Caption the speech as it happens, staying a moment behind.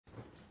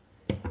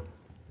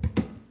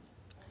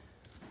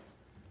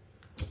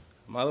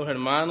Amados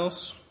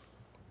hermanos,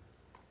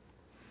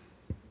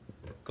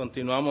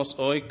 continuamos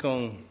hoy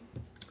con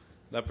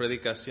la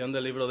predicación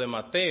del libro de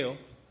Mateo.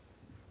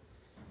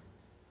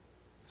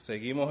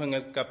 Seguimos en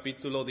el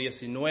capítulo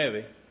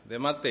 19 de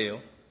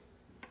Mateo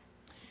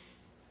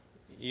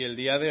y el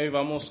día de hoy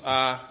vamos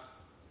a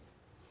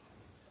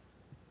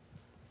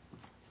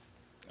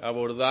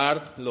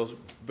abordar los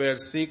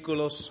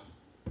versículos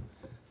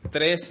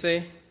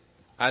 13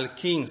 al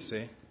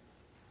 15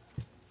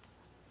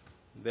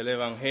 del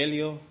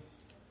Evangelio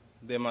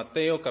de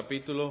Mateo,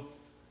 capítulo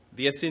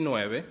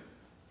 19.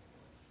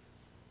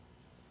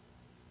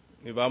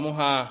 Y vamos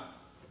a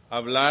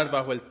hablar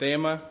bajo el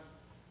tema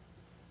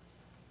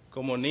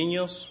como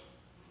niños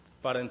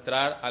para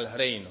entrar al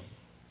reino.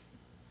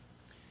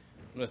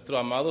 Nuestro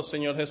amado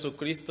Señor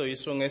Jesucristo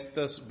hizo en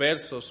estos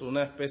versos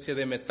una especie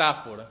de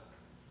metáfora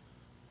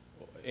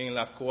en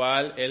la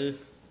cual Él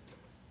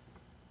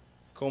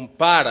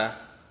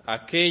compara a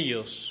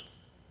aquellos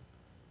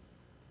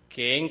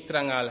que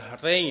entran al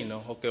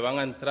reino o que van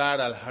a entrar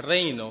al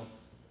reino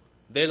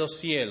de los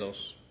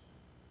cielos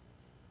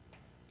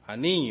a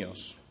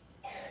niños.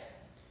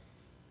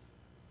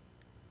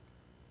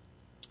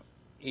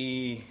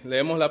 Y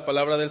leemos la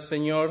palabra del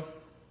Señor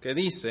que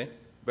dice,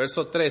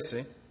 verso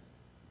 13,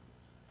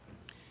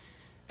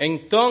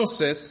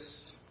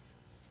 entonces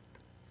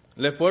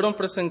le fueron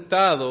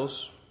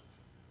presentados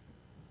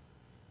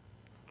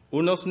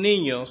unos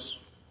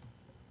niños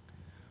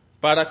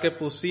para que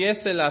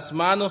pusiese las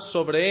manos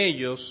sobre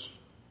ellos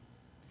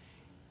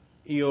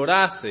y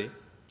orase,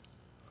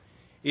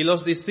 y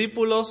los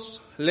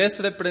discípulos les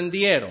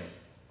reprendieron.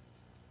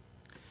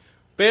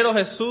 Pero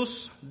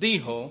Jesús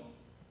dijo,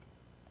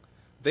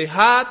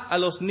 dejad a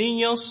los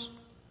niños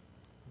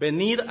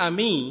venir a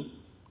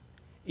mí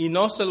y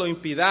no se lo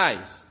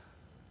impidáis,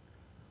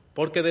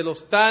 porque de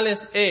los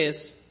tales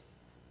es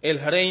el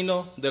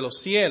reino de los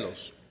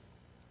cielos.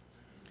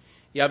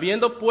 Y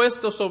habiendo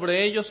puesto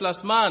sobre ellos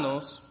las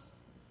manos,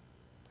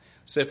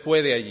 se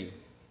fue de allí.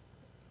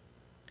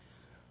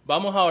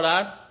 Vamos a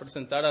orar,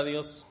 presentar a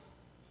Dios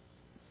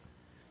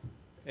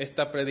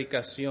esta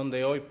predicación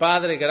de hoy.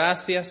 Padre,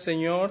 gracias,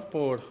 Señor,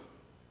 por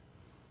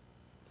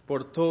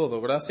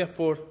todo. Gracias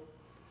por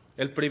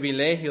el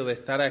privilegio de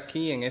estar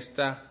aquí en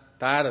esta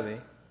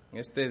tarde, en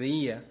este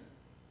día,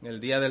 en el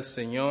día del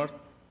Señor.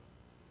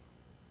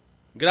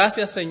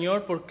 Gracias,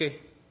 Señor,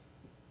 porque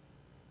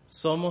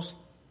somos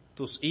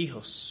tus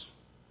hijos,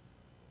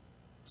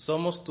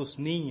 somos tus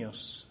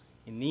niños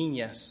y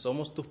niñas,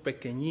 somos tus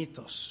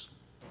pequeñitos.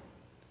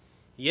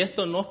 Y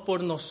esto no es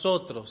por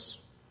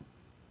nosotros,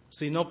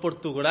 sino por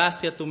tu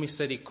gracia, tu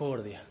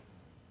misericordia.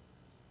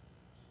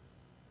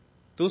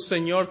 Tú,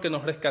 Señor, que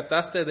nos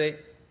rescataste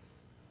de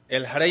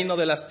el reino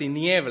de las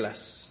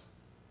tinieblas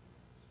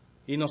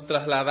y nos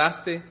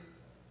trasladaste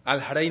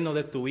al reino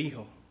de tu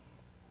Hijo.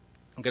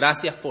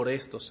 Gracias por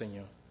esto,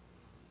 Señor.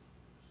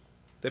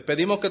 Te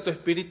pedimos que tu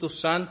Espíritu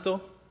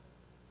Santo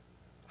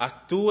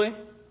actúe,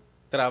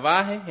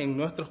 trabaje en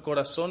nuestros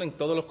corazones, en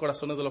todos los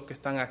corazones de los que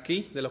están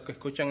aquí, de los que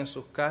escuchan en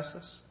sus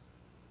casas,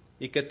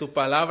 y que tu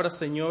palabra,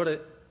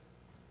 Señor,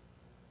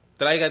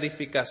 traiga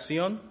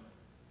edificación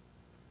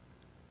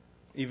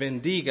y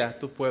bendiga a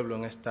tu pueblo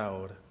en esta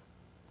hora.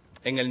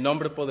 En el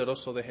nombre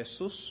poderoso de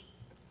Jesús,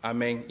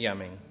 amén y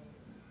amén.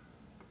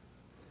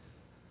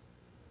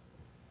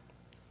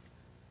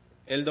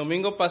 El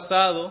domingo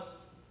pasado,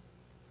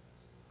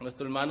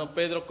 nuestro hermano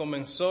Pedro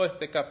comenzó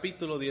este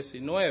capítulo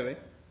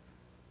 19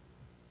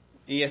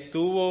 y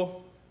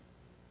estuvo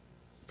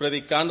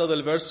predicando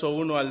del verso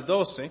 1 al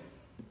 12,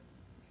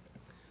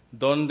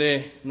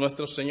 donde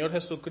nuestro Señor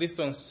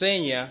Jesucristo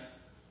enseña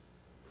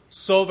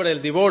sobre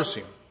el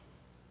divorcio.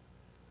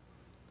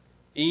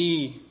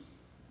 Y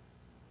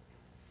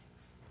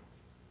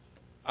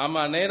a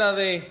manera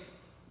de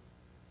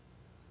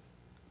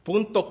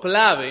punto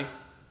clave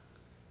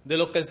de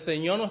lo que el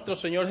Señor, nuestro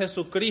Señor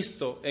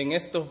Jesucristo, en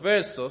estos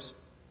versos,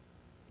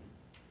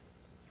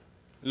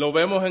 lo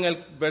vemos en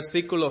el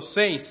versículo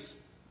 6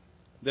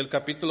 del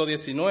capítulo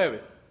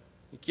 19.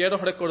 Y quiero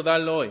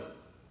recordarlo hoy.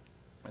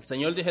 El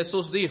Señor de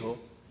Jesús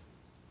dijo,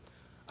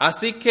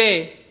 así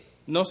que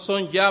no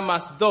son ya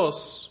más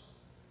dos,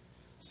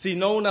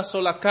 sino una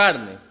sola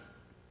carne.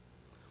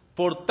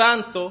 Por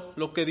tanto,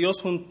 lo que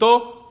Dios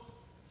juntó,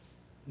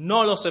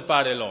 no lo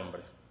separe el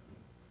hombre.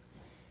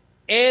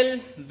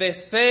 El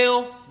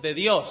deseo de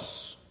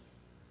Dios,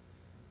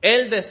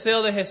 el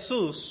deseo de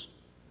Jesús,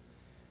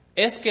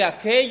 es que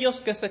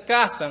aquellos que se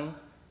casan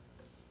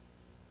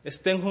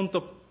estén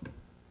juntos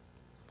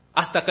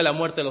hasta que la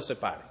muerte los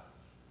separe.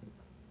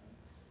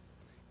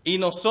 Y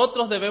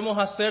nosotros debemos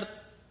hacer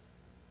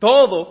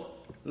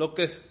todo lo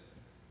que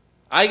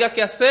haya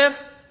que hacer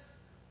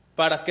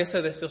para que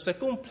ese deseo se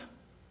cumpla.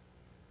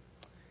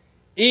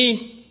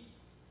 Y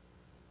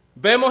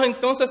vemos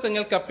entonces en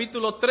el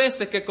capítulo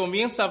 13 que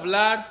comienza a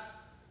hablar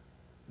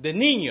de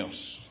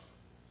niños.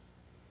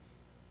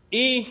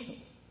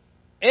 Y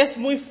es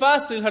muy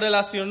fácil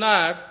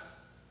relacionar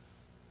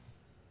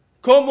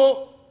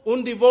cómo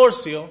un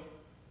divorcio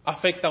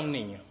afecta a un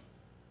niño.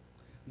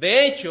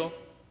 De hecho,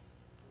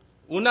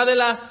 una de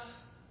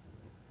las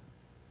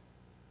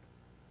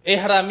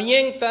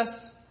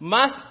herramientas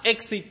más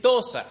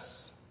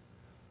exitosas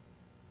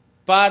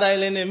para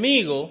el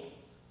enemigo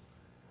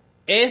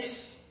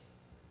es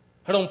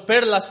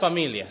romper las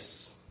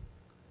familias.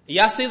 Y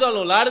ha sido a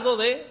lo largo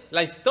de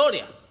la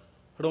historia,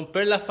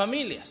 romper las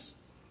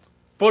familias.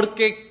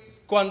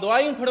 Porque cuando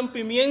hay un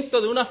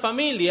rompimiento de una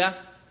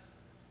familia,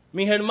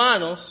 mis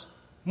hermanos,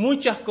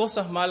 muchas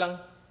cosas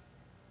malas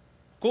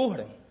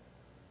ocurren.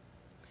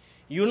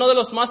 Y uno de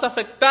los más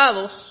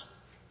afectados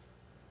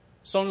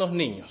son los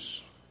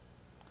niños.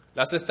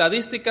 Las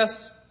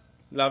estadísticas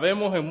las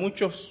vemos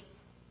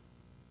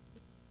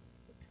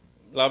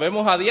la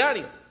vemos a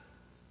diario.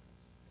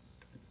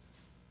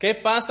 ¿Qué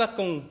pasa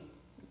con,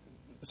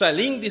 el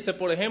índice,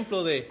 por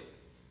ejemplo, de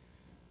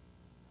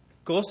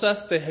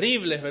cosas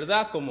terribles,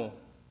 ¿verdad? Como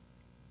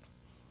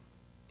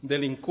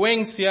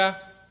delincuencia,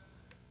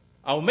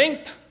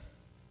 aumenta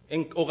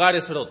en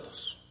hogares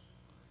rotos.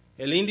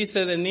 El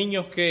índice de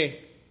niños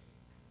que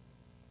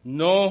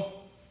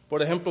no,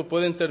 por ejemplo,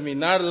 pueden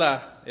terminar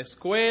la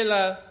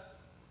escuela,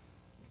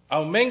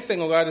 aumenta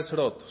en hogares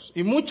rotos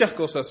y muchas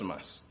cosas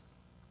más.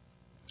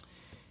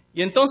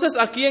 Y entonces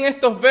aquí en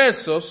estos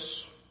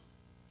versos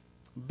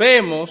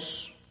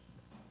vemos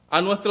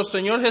a nuestro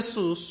Señor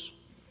Jesús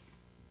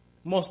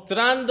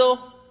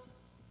mostrando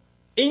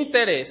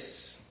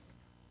interés,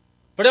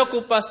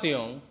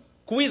 preocupación,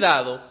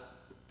 cuidado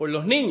por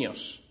los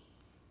niños.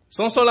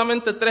 Son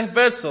solamente 3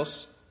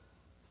 versos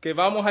que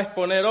vamos a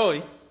exponer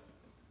hoy.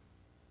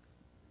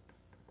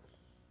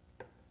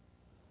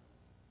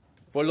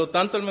 Por lo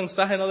tanto, el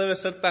mensaje no debe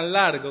ser tan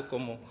largo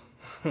como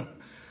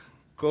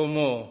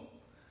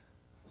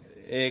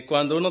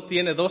cuando uno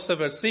tiene 12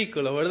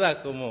 versículos,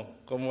 ¿verdad?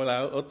 Como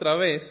la otra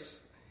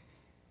vez.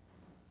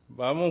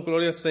 Vamos,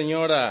 gloria al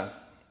Señor,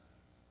 a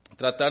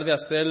tratar de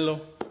hacerlo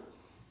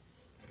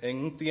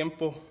en un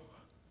tiempo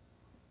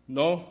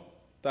no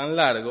tan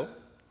largo.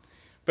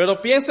 Pero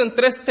piensa en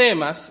 3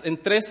 temas,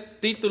 en 3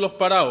 títulos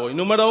para hoy.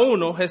 Número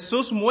 1,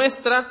 Jesús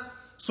muestra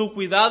su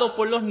cuidado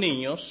por los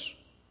niños.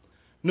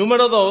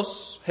 Número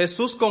 2,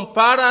 Jesús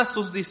compara a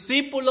sus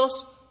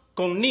discípulos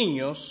con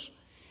niños.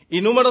 Y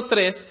número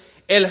 3,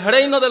 el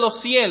reino de los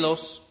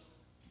cielos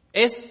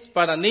es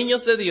para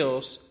niños de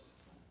Dios,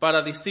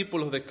 para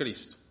discípulos de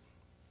Cristo.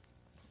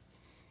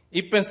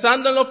 Y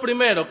pensando en lo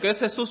primero, que es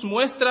Jesús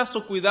muestra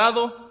su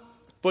cuidado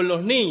por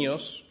los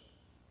niños,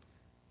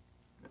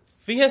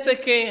 fíjese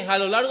que a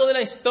lo largo de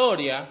la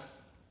historia,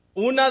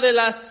 una de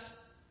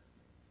las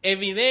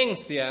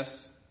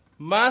evidencias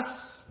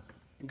más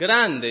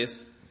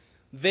grandes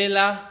de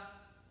la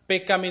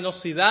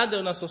pecaminosidad de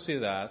una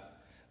sociedad,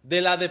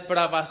 de la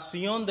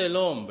depravación del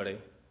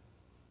hombre,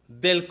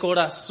 del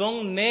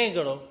corazón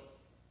negro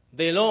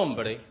del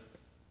hombre,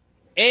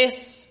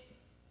 es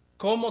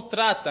cómo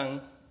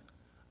tratan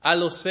a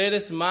los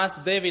seres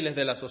más débiles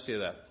de la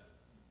sociedad.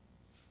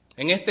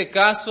 En este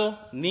caso,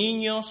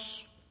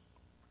 niños,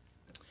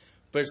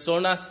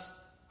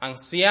 personas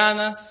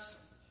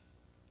ancianas,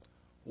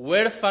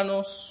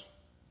 huérfanos,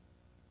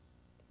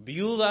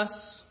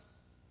 viudas,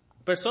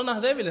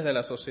 personas débiles de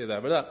la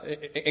sociedad, ¿verdad?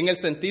 En el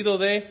sentido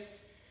de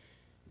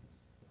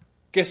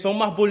que son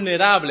más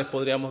vulnerables,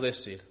 podríamos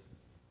decir.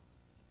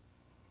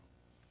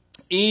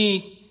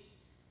 Y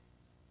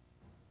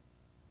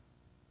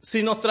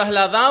si nos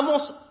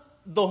trasladamos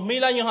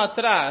 2000 años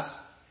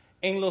atrás,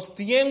 en los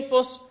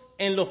tiempos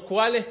en los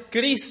cuales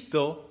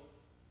Cristo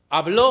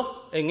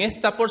habló en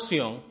esta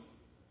porción,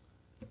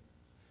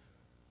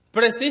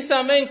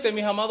 precisamente,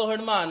 mis amados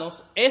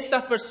hermanos,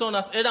 estas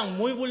personas eran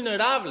muy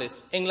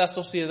vulnerables en la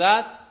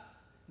sociedad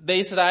de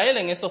Israel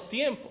en esos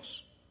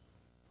tiempos.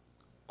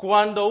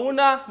 Cuando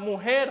una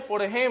mujer,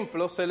 por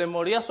ejemplo, se le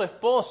moría a su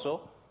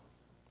esposo,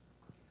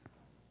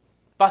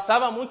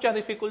 pasaba muchas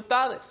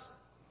dificultades.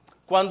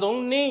 Cuando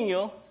un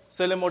niño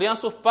se le morían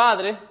sus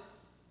padres,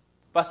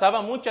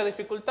 pasaba muchas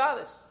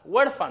dificultades,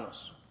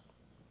 huérfanos.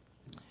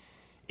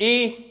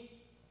 Y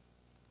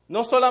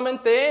no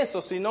solamente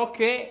eso, sino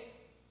que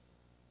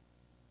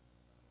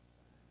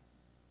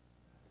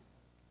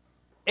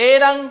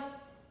eran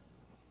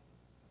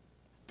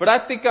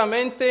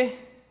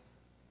prácticamente,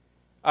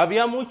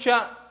 había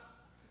mucha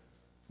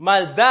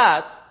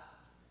maldad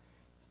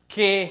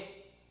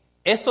que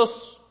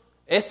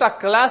esa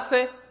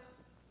clase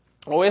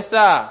o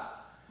esa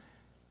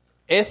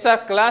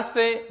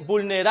clase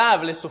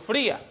vulnerable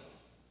sufría.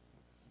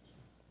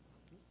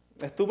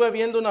 Estuve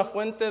viendo una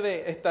fuente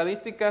de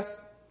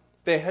estadísticas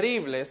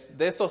terribles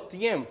de esos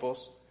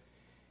tiempos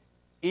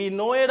y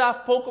no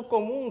era poco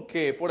común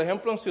que, por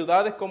ejemplo, en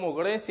ciudades como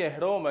Grecia y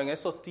Roma en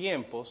esos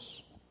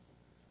tiempos,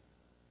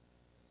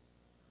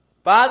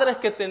 padres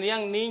que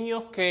tenían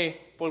niños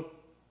que por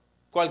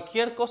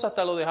cualquier cosa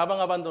hasta lo dejaban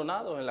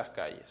abandonados en las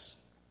calles.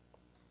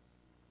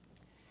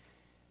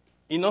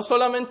 Y no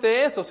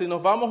solamente eso, si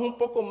nos vamos un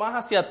poco más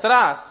hacia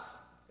atrás,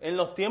 en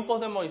los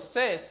tiempos de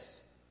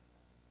Moisés,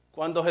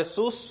 cuando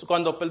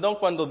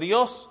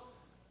Dios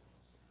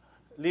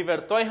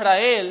libertó a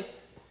Israel,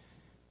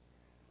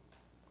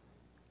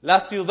 la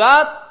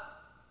ciudad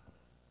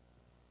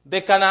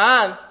de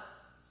Canaán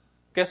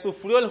que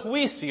sufrió el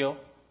juicio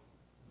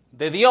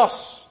de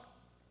Dios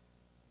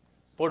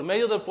por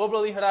medio del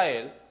pueblo de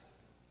Israel,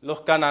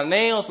 los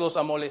cananeos, los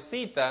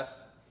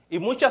amalecitas y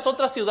muchas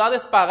otras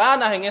ciudades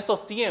paganas en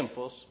esos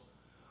tiempos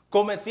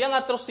cometían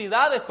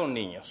atrocidades con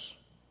niños.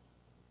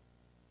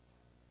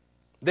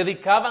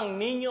 Dedicaban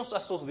niños a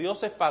sus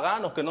dioses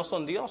paganos que no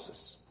son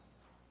dioses.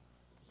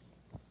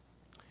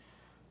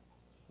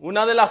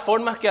 Una de las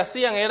formas que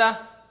hacían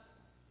era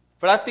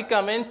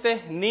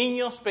prácticamente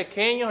niños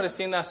pequeños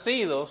recién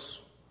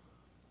nacidos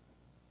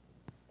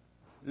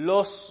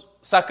los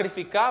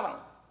sacrificaban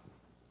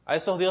a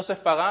esos dioses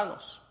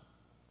paganos,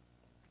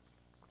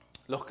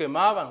 los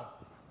quemaban,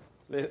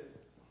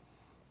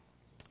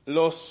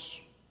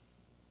 los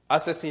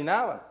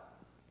asesinaban.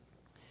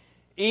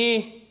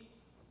 Y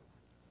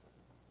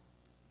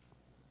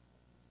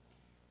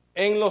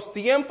en los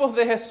tiempos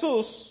de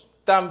Jesús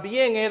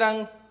también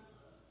eran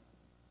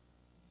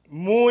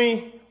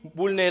muy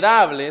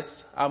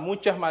vulnerables a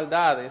muchas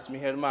maldades,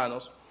 mis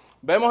hermanos.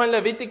 Vemos en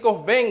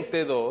Levíticos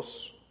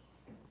 22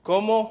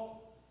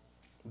 cómo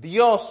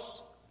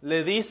Dios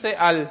le dice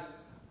al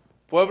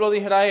pueblo de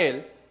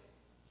Israel,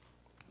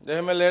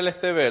 déjenme leerle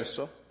este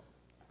verso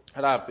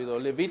rápido,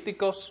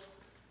 Levíticos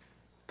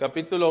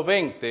capítulo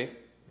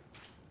 20,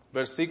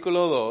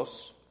 versículo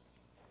 2.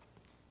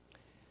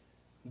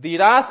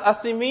 Dirás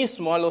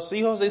asimismo a los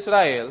hijos de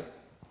Israel,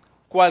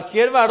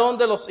 cualquier varón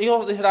de los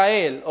hijos de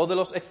Israel o de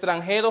los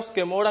extranjeros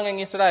que moran en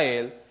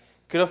Israel,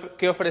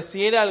 que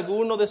ofreciere a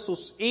alguno de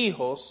sus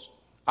hijos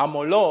a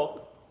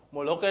Moloc.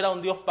 Moloc era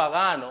un dios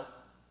pagano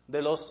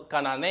de los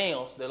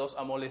cananeos, de los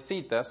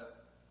amalecitas.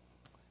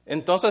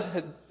 Entonces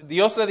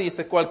Dios le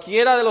dice,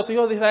 cualquiera de los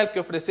hijos de Israel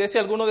que ofreciese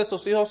a alguno de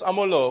sus hijos a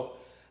Moloc,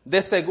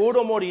 de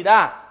seguro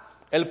morirá,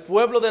 el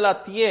pueblo de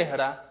la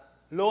tierra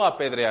lo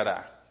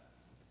apedreará.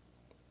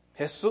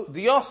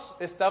 Dios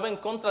estaba en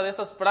contra de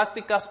esas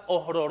prácticas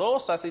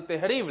horrorosas y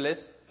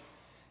terribles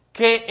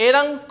que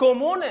eran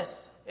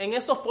comunes en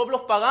esos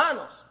pueblos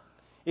paganos.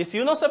 Y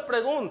si uno se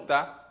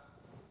pregunta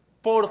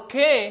por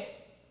qué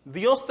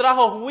Dios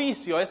trajo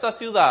juicio a esas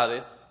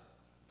ciudades,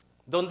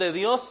 donde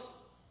Dios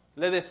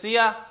le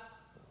decía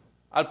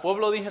al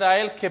pueblo de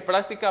Israel que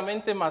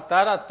prácticamente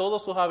matara a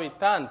todos sus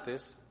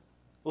habitantes,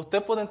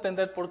 usted puede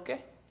entender por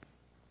qué.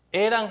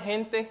 Eran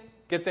gente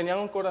que tenían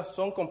un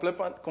corazón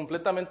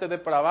completamente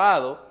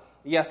depravado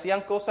y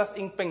hacían cosas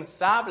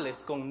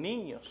impensables con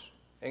niños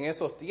en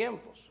esos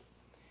tiempos.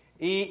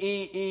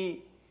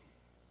 Y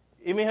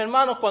mis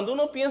hermanos, cuando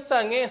uno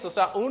piensa en eso, o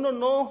sea,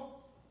 uno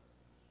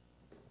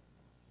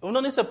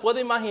ni se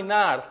puede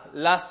imaginar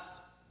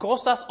las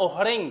cosas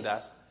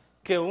horrendas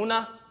que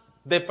una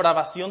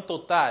depravación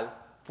total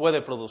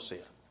puede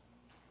producir.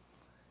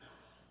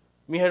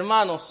 Mis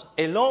hermanos,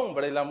 el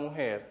hombre y la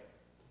mujer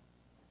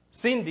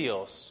sin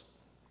Dios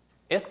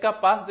es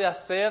capaz de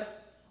hacer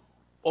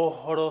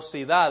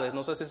horrorosidades,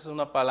 no sé si esa es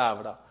una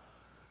palabra,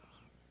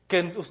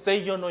 que usted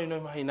y yo no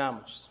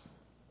imaginamos.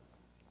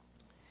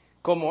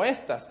 Como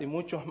estas y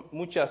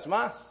muchas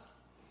más.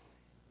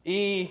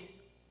 Y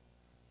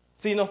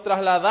si nos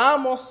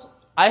trasladamos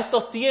a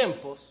estos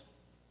tiempos,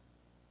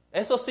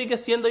 eso sigue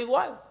siendo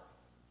igual.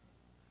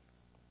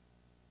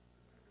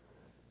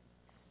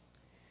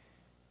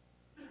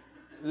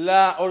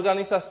 La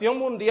Organización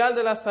Mundial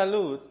de la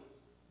Salud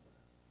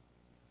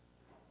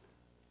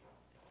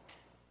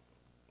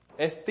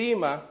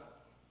estima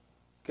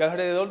que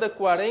alrededor de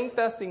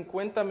 40 a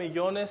 50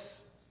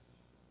 millones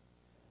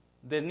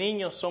de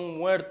niños son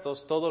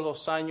muertos todos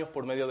los años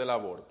por medio del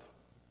aborto.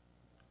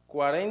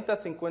 40 a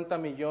 50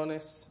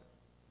 millones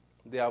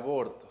de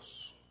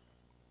abortos.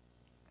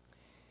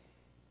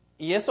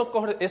 Y eso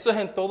es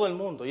en todo el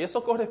mundo. Y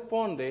eso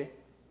corresponde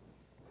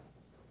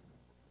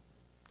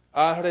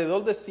a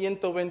alrededor de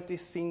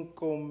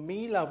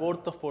 125,000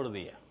 abortos por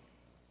día.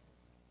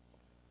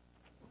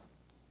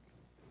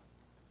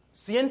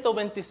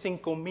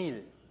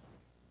 125,000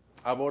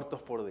 abortos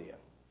por día.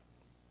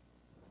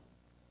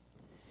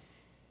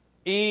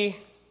 Y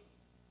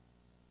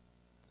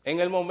en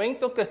el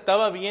momento que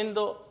estaba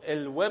viendo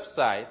el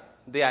website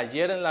de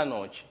ayer en la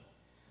noche,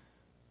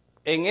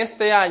 en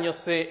este año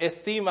se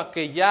estima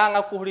que ya han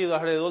ocurrido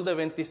alrededor de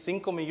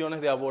 25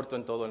 millones de abortos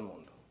en todo el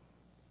mundo.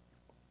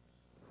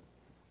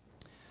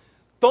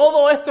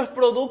 Todo esto es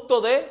producto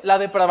de la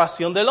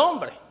depravación del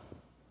hombre,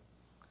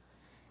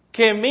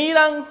 que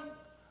miran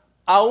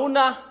a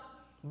una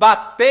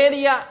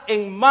bacteria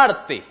en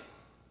Marte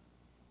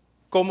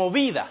como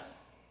vida,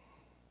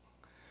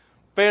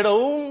 pero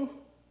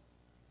un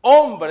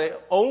hombre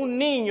o un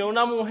niño,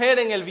 una mujer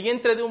en el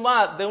vientre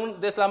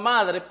de la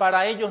madre,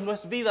 para ellos no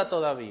es vida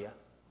todavía,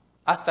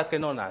 hasta que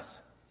no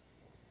nace.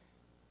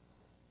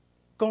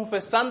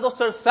 Confesando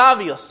ser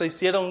sabios, se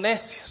hicieron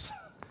necios.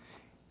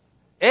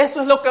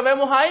 Eso es lo que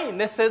vemos ahí,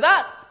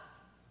 necedad.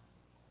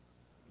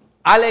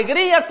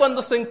 Alegría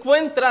cuando si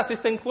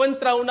se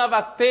encuentra una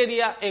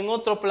bacteria en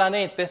otro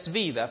planeta, es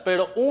vida,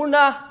 pero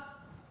una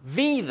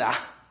vida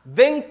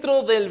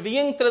dentro del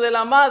vientre de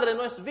la madre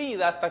no es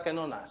vida hasta que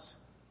no nace.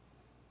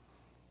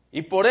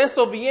 Y por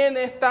eso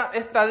viene esta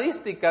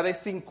estadística de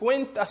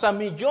 50, o sea,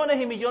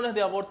 millones y millones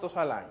de abortos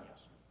al año.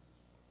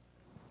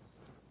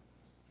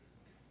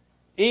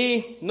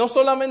 Y no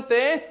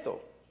solamente esto,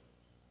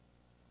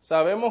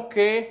 sabemos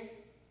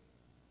que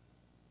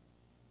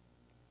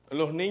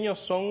los niños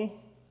son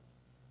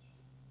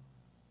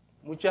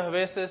muchas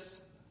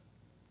veces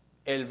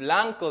el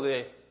blanco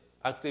de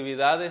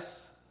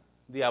actividades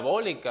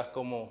diabólicas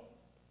como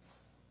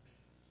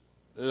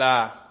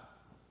la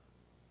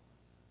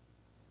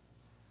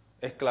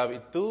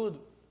esclavitud,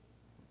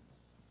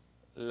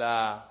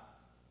 la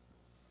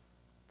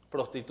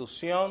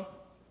prostitución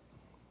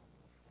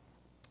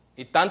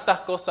y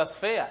tantas cosas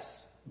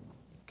feas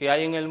que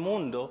hay en el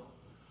mundo,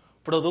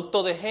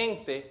 producto de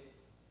gente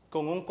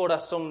con un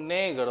corazón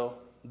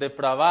negro,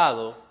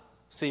 depravado,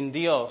 sin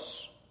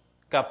Dios,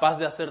 capaz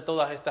de hacer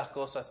todas estas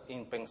cosas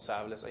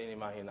impensables e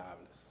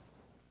inimaginables.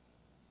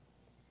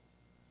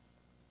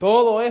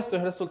 Todo esto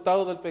es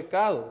resultado del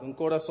pecado, un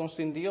corazón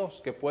sin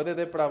Dios que puede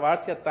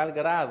depravarse a tal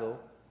grado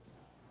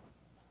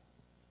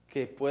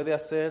que puede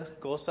hacer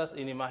cosas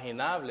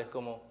inimaginables,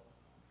 como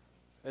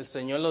el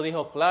Señor lo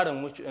dijo claro,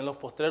 en los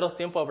postreros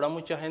tiempos habrá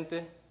mucha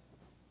gente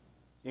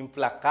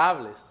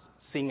implacables,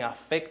 sin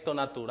afecto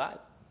natural.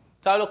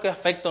 ¿Sabe lo que es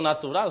afecto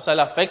natural? O sea, el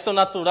afecto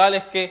natural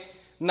es que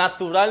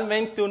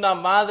naturalmente una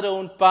madre o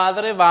un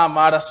padre va a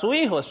amar a su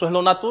hijo, eso es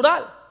lo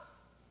natural.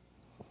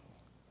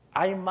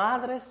 Hay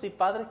madres y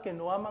padres que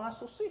no aman a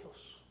sus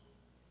hijos.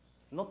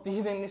 No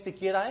tienen ni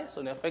siquiera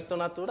eso, ni afecto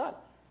natural.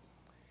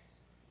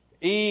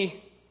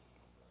 Y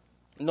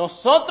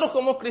nosotros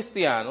como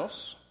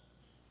cristianos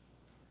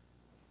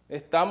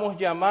estamos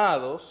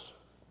llamados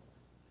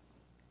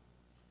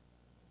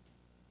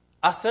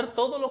a hacer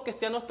todo lo que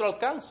esté a nuestro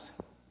alcance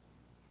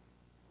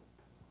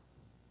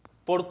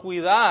por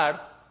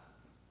cuidar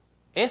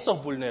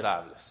esos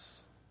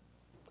vulnerables,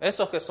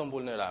 esos que son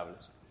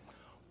vulnerables.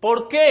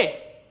 ¿Por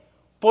qué?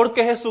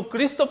 Porque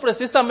Jesucristo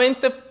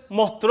precisamente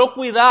mostró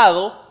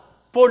cuidado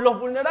por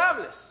los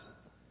vulnerables.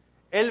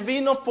 Él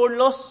vino por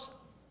los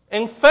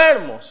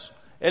enfermos.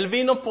 Él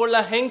vino por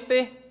la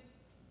gente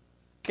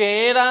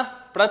que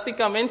era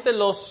prácticamente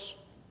los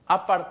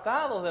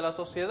apartados de la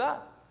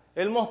sociedad.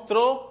 Él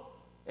mostró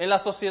en la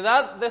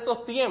sociedad de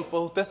esos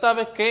tiempos, usted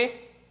sabe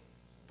que,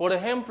 por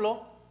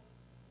ejemplo,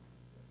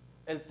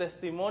 el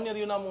testimonio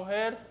de una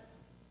mujer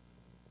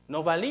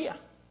no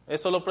valía.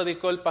 Eso lo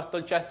predicó el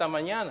pastor Chá esta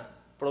mañana,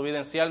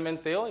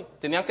 providencialmente hoy.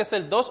 Tenían que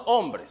ser 2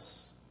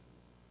 hombres.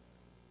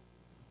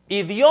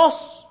 Y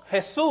Dios,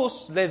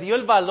 Jesús, le dio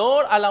el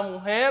valor a la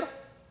mujer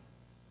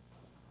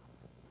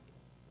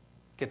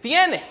que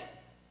tiene,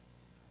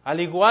 al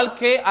igual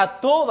que a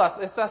todas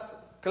esas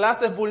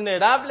clases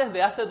vulnerables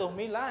de hace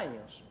 2000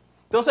 años.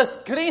 Entonces,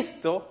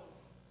 Cristo,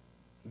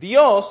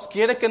 Dios,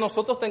 quiere que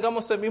nosotros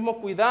tengamos ese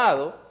mismo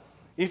cuidado.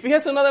 Y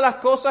fíjense una de las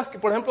cosas que,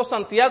 por ejemplo,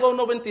 Santiago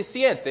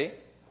 1:27,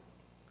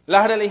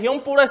 la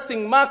religión pura y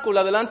sin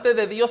mácula delante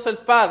de Dios el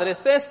Padre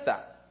es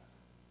esta: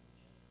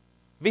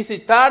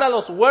 visitar a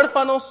los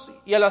huérfanos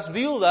y a las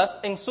viudas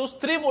en sus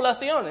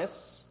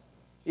tribulaciones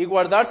y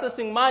guardarse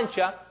sin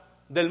mancha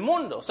del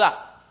mundo. O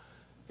sea,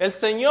 el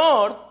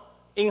Señor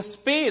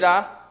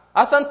inspira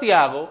a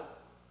Santiago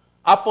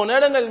a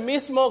poner en el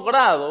mismo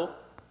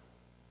grado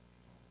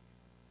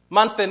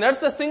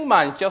mantenerse sin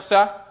mancha, o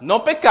sea,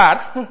 no pecar,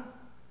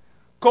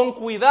 con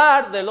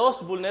cuidar de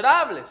los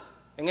vulnerables.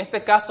 En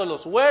este caso,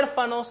 los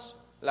huérfanos,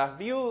 las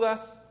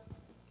viudas,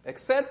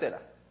 etc.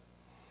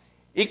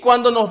 Y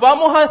cuando nos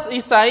vamos a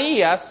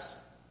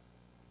Isaías,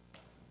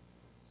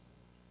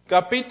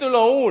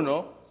 capítulo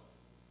 1,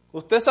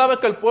 usted sabe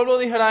que el pueblo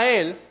de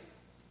Israel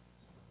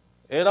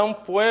era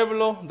un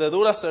pueblo de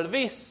dura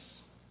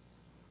cerviz,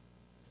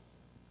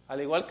 al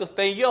igual que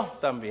usted y yo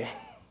también.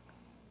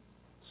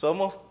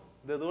 Somos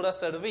de dura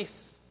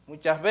cerviz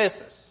muchas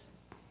veces.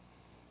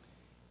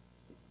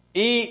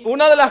 Y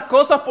una de las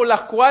cosas por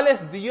las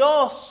cuales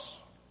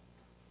Dios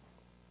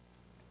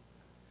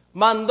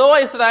mandó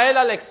a Israel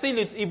al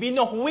exilio y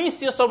vino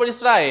juicio sobre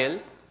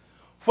Israel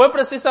fue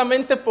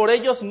precisamente por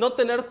ellos no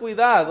tener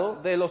cuidado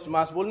de los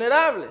más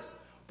vulnerables.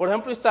 Por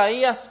ejemplo,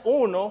 Isaías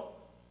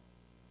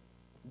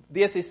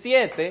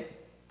 1:17,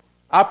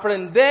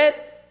 aprended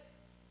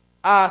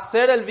a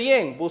hacer el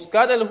bien,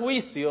 buscar el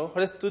juicio,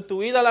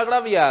 restituir al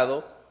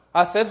agraviado,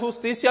 hacer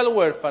justicia al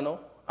huérfano,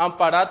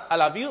 amparar a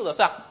la viuda. O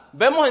sea,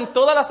 vemos en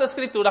todas las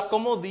escrituras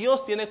cómo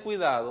Dios tiene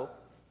cuidado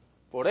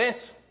por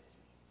eso.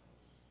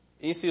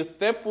 Y si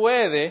usted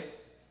puede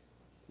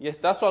y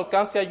está a su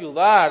alcance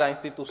ayudar a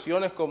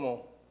instituciones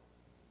como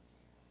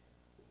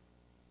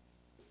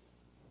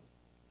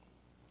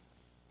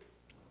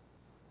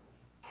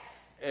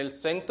el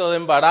Centro de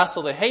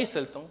Embarazo de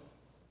Hazleton,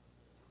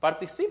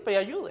 participe y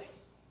ayude.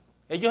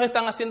 Ellos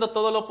están haciendo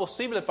todo lo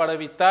posible para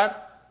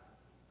evitar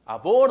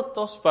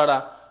abortos,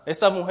 para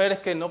esas mujeres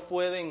que no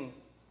pueden,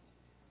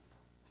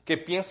 que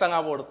piensan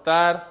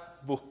abortar,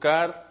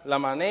 buscar la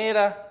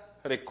manera,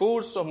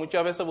 recursos,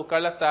 muchas veces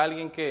buscarle hasta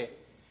alguien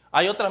que,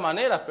 hay otras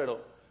maneras,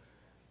 pero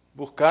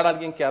buscar a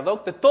alguien que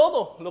adopte,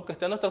 todo lo que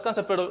esté a nuestro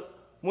alcance, pero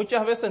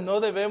muchas veces no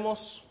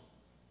debemos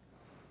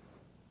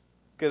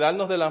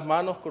quedarnos de las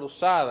manos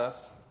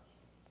cruzadas,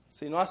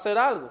 sino hacer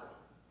algo,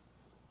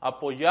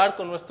 apoyar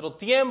con nuestro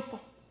tiempo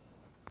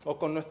o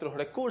con nuestros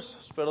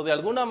recursos, pero de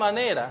alguna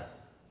manera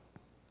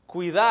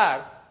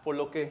cuidar por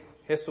lo que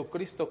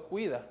Jesucristo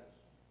cuida.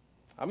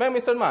 Amén,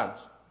 mis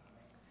hermanos.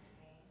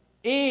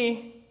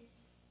 Y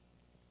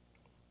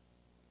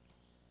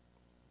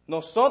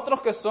nosotros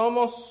que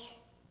somos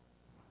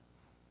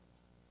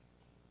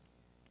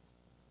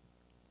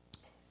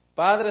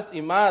padres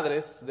y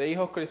madres de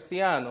hijos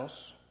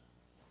cristianos,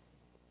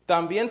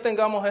 también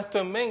tengamos esto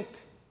en mente.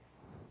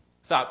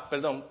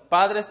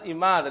 Padres y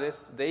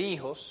madres de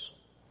hijos,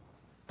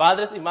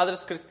 padres y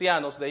madres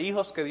cristianos de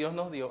hijos que Dios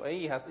nos dio, e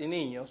hijas y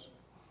niños,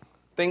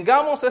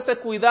 tengamos ese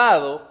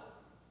cuidado,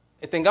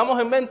 tengamos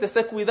en mente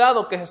ese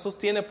cuidado que Jesús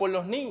tiene por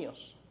los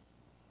niños.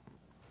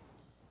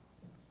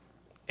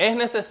 Es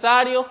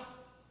necesario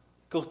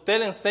que usted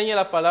le enseñe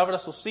la palabra a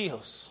sus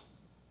hijos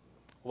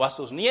o a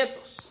sus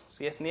nietos,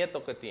 si es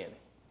nieto que tiene,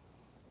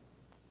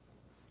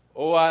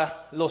 o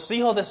a los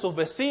hijos de sus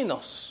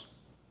vecinos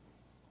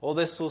o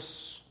a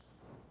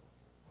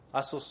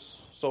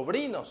sus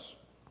sobrinos.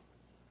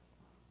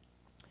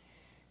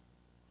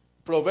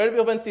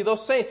 Proverbios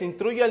 22:6,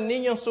 instruye al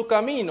niño en su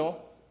camino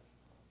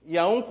y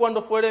aun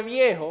cuando fuere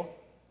viejo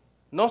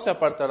no se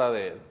apartará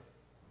de él.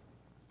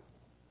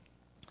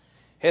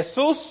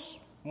 Jesús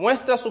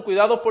muestra su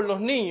cuidado por los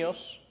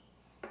niños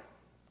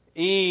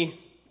y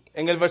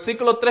en el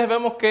versículo 3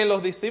 vemos que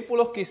los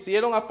discípulos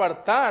quisieron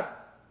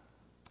apartar,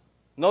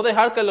 no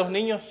dejar que los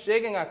niños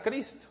lleguen a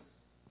Cristo.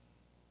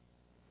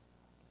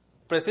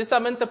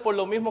 Precisamente por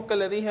lo mismo que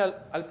le dije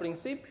al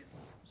principio.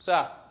 O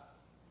sea,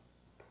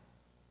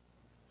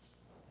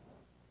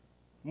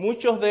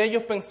 muchos de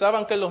ellos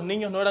pensaban que los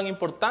niños no eran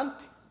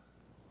importantes.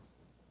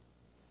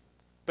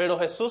 Pero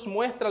Jesús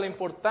muestra la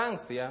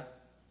importancia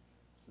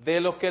de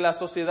lo que la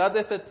sociedad de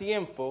ese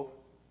tiempo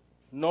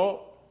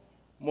no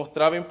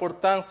mostraba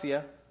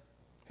importancia.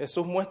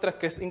 Jesús muestra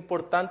que es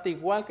importante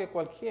igual que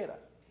cualquiera.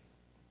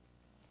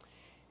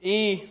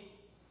 Y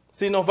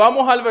si nos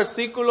vamos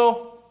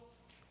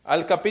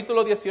al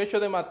capítulo 18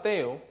 de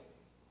Mateo,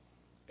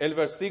 el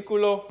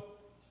versículo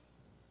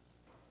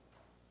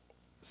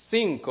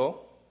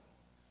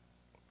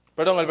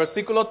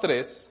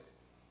 3,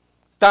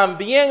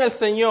 también el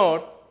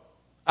Señor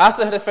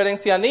hace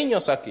referencia a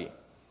niños aquí.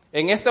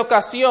 En esta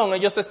ocasión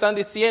ellos están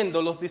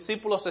diciendo, los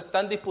discípulos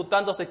están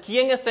disputándose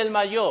quién es el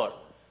mayor.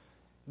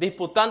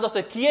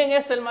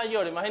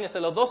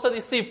 Imagínense, los 12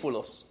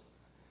 discípulos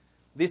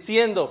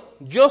diciendo,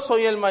 yo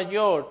soy el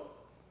mayor,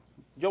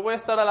 yo voy a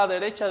estar a la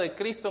derecha de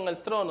Cristo en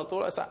el trono.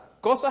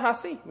 Cosas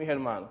así, mis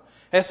hermanos.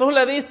 Jesús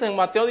le dice en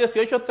Mateo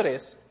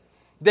 18:3,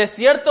 de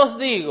cierto os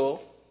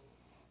digo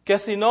que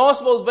si no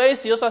os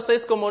volvéis y os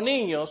hacéis como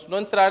niños, no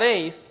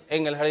entraréis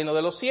en el reino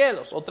de los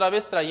cielos. Otra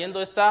vez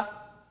trayendo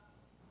esa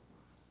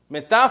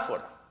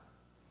metáfora.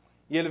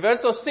 Y el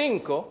verso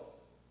 5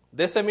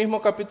 de ese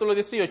mismo capítulo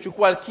 18,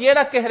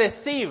 cualquiera que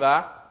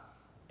reciba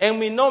en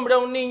mi nombre a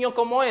un niño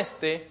como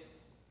este,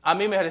 a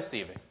mí me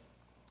recibe.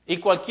 Y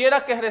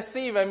cualquiera que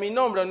reciba en mi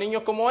nombre a un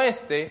niño como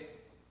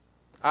este,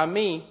 a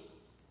mí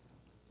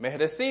me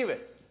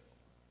recibe.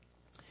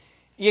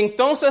 Y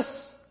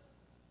entonces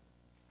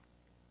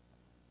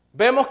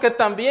vemos que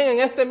también en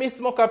este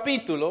mismo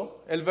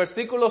capítulo, el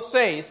versículo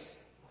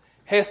 6,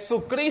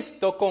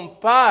 Jesucristo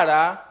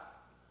compara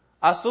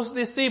a sus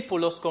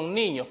discípulos con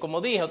niños.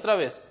 Como dije otra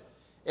vez,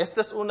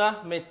 esta es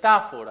una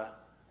metáfora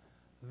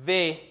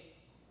de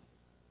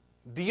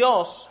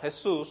Dios,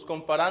 Jesús,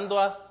 comparando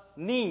a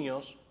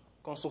niños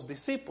con sus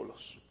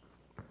discípulos.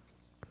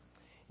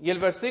 Y el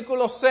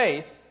versículo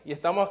 6, y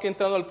estamos aquí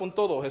entrando al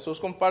punto 2, Jesús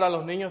compara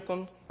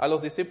a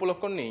los discípulos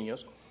con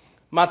niños.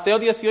 Mateo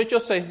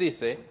 18:6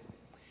 dice,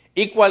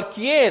 y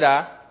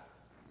cualquiera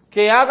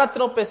que haga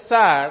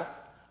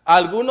tropezar a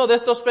alguno de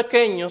estos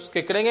pequeños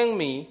que creen en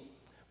mí,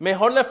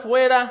 mejor le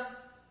fuera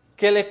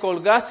que le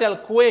colgase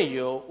al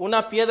cuello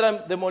una piedra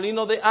de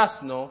molino de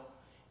asno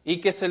y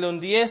que se le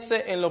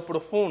hundiese en lo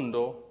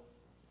profundo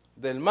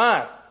del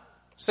mar.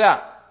 O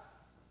sea,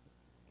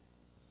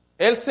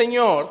 el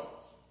Señor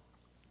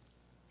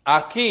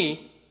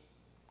aquí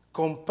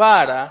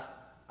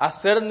compara a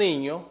ser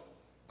niño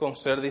con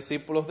ser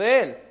discípulos de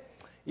Él.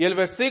 Y el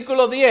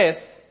versículo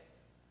 10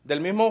 del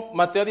mismo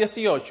Mateo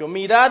 18,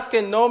 mirad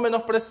que no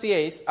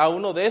menospreciéis a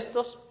uno de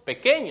estos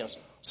pequeños.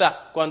 O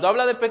sea, cuando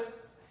habla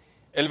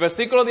el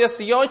versículo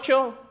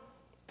 18,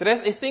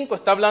 3 y 5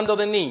 está hablando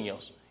de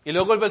niños. Y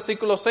luego el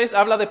versículo 6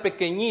 habla de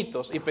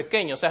pequeñitos y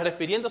pequeños, o sea,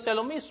 refiriéndose a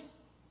lo mismo.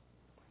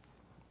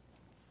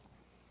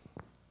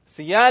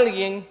 Si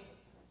alguien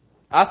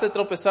hace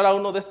tropezar a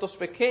uno de estos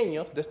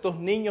pequeños, de estos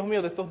niños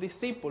míos, de estos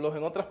discípulos,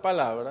 en otras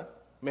palabras,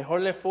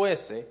 mejor le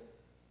fuese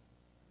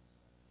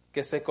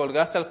que se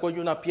colgase al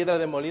cuello una piedra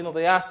de molino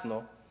de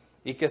asno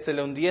y que se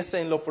le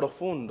hundiese en lo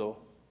profundo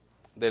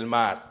del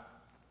mar.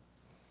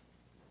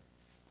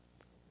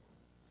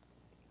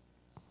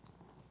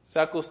 O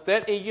sea que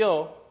usted y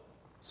yo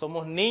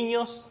somos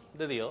niños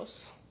de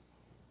Dios,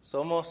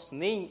 somos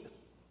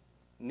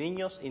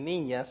niños y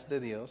niñas de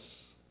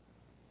Dios,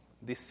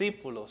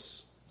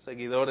 discípulos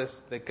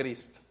seguidores de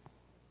Cristo.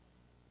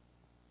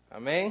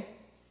 Amén.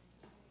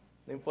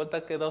 No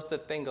importa qué edad usted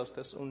tenga,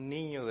 usted es un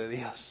niño de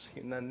Dios y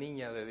una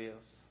niña de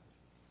Dios.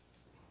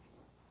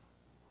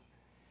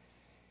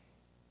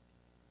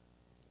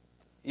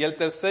 Y el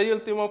tercer y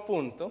último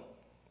punto,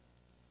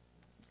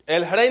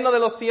 el reino de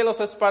los cielos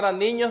es para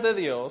niños de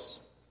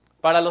Dios,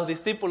 para los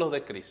discípulos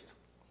de Cristo.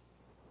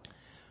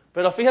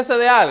 Pero fíjese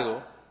de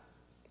algo,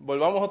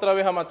 volvamos otra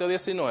vez a Mateo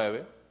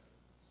 19,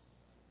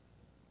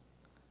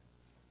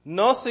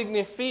 no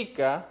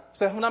significa, o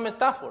sea, es una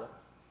metáfora,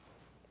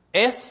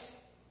 es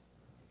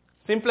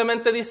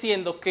simplemente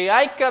diciendo que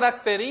hay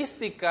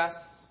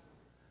características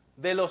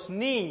de los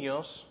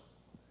niños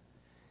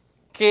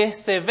que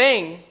se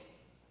ven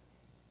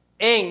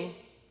en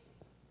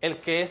el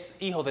que es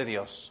hijo de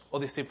Dios o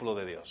discípulo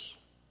de Dios.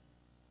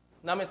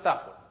 Una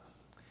metáfora.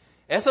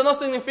 Eso no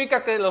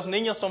significa que los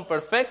niños son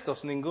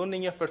perfectos. Ningún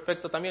niño es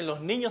perfecto también.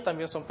 Los niños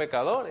también son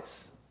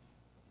pecadores.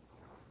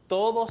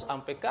 Todos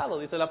han pecado,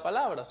 dice la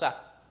palabra. O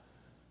sea,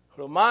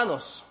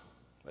 Romanos,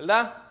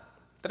 ¿verdad?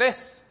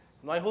 3.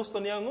 No hay justo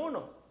ni en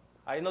uno.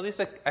 Ahí no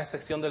dice a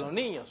excepción de los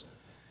niños.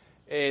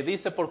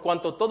 Dice, por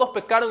cuanto todos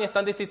pecaron y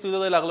están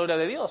destituidos de la gloria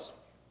de Dios.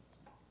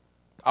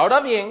 Ahora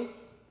bien,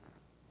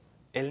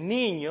 el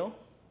niño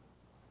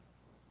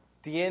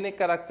tiene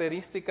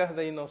características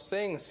de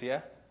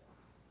inocencia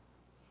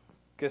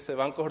que se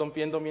van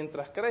corrompiendo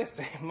mientras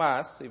crece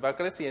más y va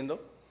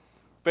creciendo,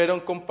 pero en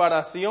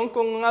comparación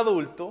con un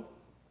adulto,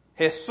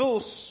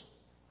 Jesús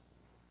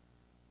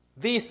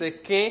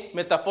dice que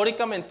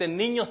metafóricamente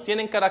niños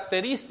tienen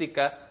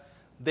características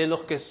de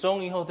los que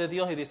son hijos de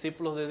Dios y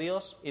discípulos de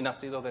Dios y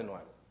nacidos de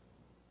nuevo.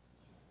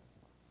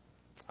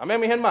 Amén,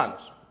 mis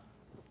hermanos.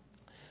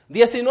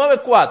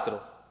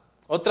 19:4.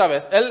 Otra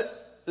vez, él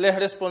les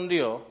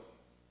respondió,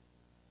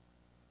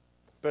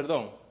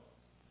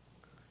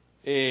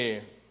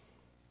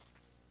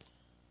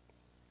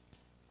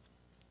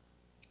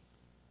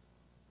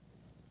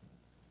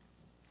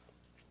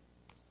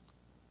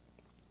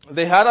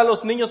 dejar a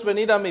los niños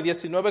venir a mí,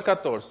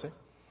 19:14,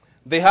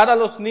 dejar a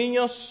los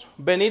niños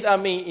venir a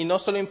mí y no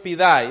se lo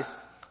impidáis,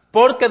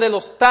 porque de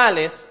los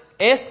tales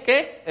es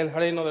que el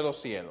reino de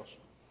los cielos.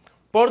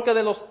 Porque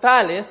de los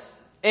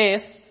tales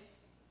es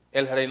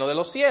el reino de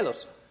los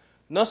cielos.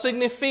 No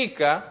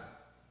significa,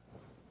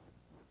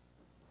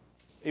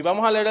 y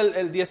vamos a leer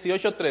el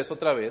 18:3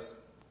 otra vez,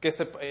 que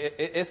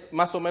es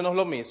más o menos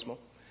lo mismo.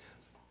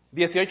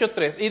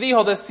 18:3, y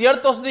dijo, de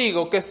cierto os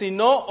digo que si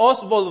no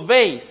os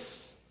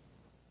volvéis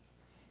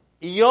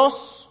y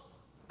os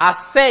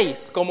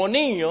hacéis como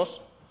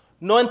niños,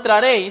 no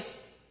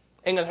entraréis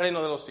en el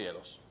reino de los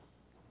cielos.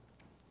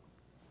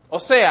 O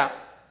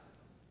sea,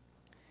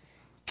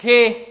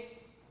 que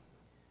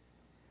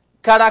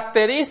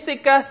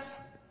características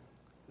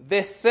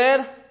de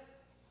ser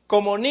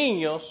como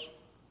niños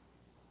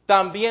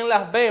también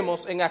las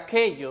vemos en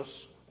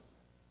aquellos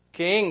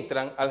que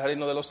entran al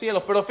reino de los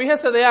cielos. Pero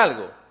fíjese de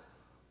algo,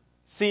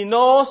 si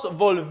no os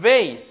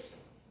volvéis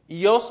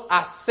y os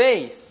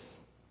hacéis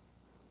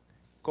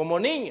como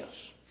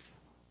niños.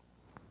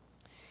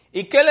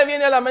 ¿Y qué le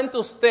viene a la mente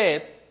a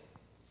usted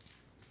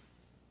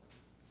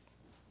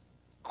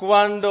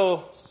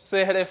cuando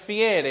se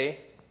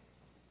refiere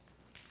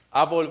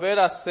a volver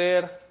a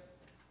ser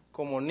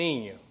como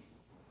niño?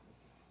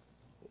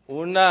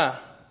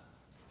 Una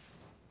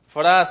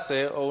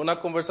frase o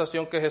una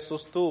conversación que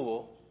Jesús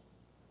tuvo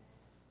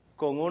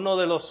con uno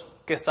de los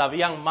que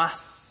sabían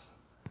más,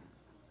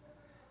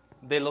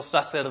 de los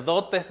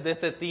sacerdotes de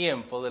ese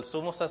tiempo, del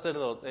sumo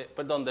sacerdote,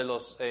 de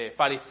los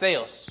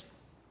fariseos,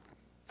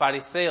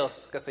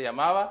 que se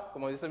llamaba,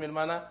 como dice mi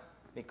hermana,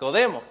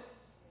 Nicodemo,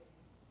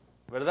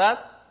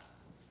 ¿verdad?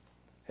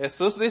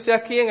 Jesús dice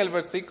aquí en el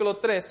versículo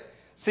 3,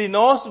 si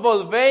no os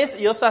volvéis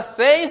y os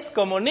hacéis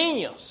como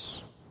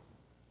niños,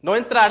 no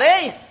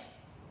entraréis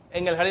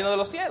en el reino de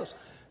los cielos.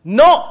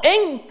 No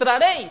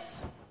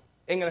entraréis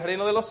en el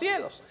reino de los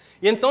cielos.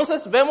 Y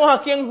entonces vemos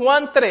aquí en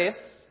Juan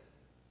 3,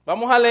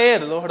 vamos a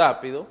leerlo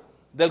rápido,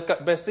 del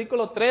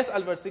versículo 3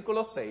 al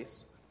versículo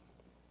 6.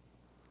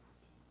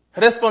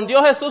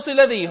 Respondió Jesús y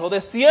le dijo,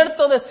 de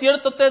cierto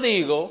te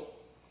digo,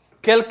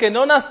 que el que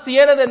no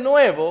naciere de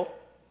nuevo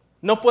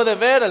no puede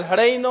ver el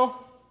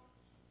reino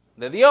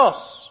de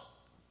Dios.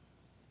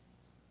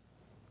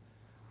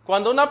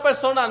 Cuando una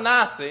persona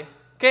nace,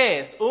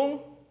 ¿qué es?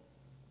 Un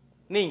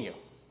niño.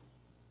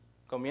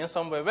 Comienza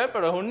un bebé,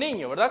 pero es un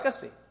niño, ¿verdad que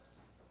sí?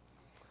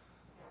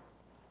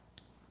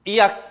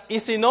 Y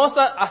si no os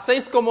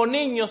hacéis como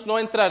niños, no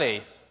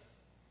entraréis.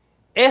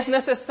 Es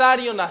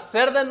necesario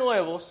nacer de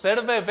nuevo,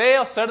 ser bebé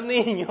o ser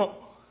niño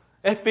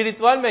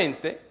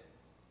espiritualmente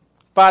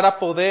para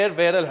poder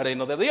ver el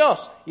reino de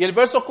Dios. Y el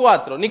verso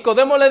 4,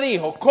 Nicodemo le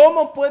dijo,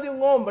 ¿cómo puede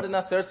un hombre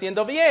nacer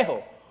siendo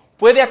viejo?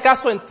 ¿Puede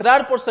acaso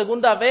entrar por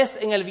segunda vez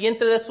en el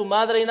vientre de su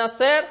madre y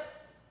nacer?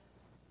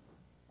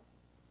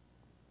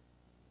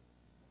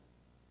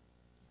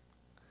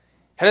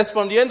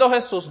 Respondiendo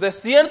Jesús, de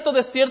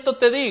cierto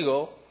te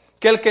digo,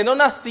 que el que no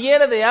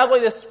naciere de agua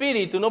y de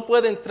espíritu no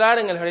puede entrar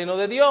en el reino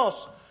de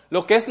Dios.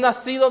 Lo que es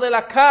nacido de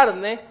la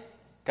carne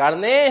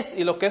carne es,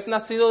 y lo que es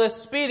nacido de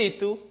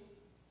espíritu,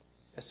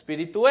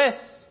 espíritu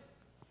es.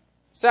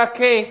 O sea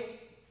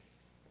que,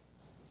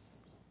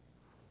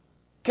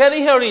 ¿qué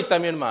dije ahorita,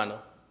 mi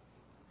hermano?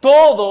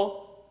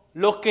 Todo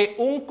lo que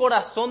un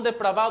corazón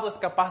depravado es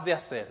capaz de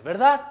hacer,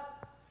 ¿verdad?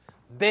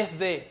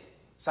 Desde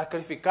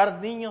sacrificar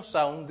niños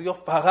a un Dios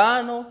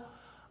pagano,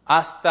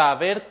 hasta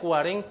ver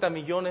 40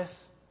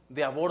 millones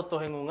de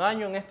abortos en un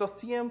año en estos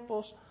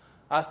tiempos,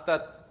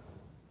 hasta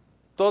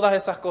todas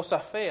esas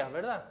cosas feas,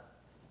 ¿verdad?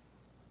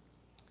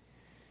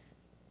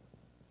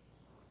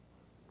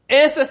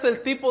 Ese es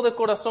el tipo de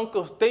corazón que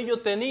usted y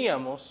yo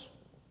teníamos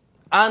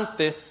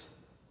antes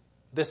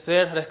de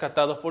ser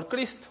rescatados por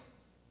Cristo.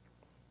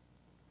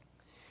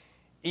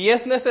 Y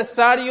es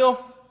necesario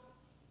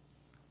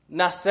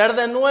nacer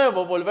de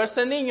nuevo,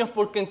 volverse niños,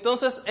 porque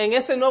entonces en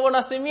ese nuevo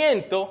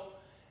nacimiento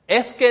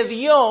es que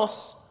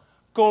Dios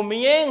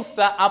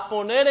comienza a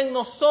poner en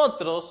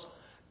nosotros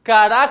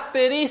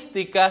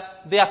características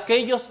de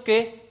aquellos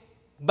que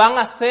van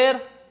a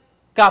ser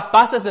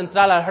capaces de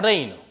entrar al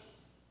reino.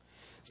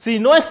 Si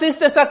no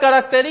existe esa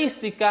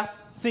característica,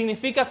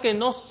 significa que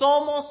no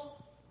somos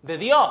de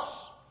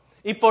Dios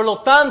y por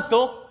lo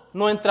tanto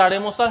no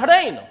entraremos al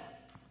reino.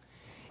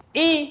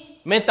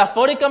 Y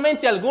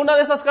metafóricamente algunas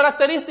de esas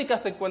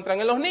características se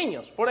encuentran en los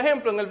niños. Por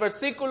ejemplo, en el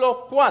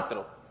versículo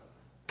 4,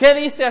 ¿qué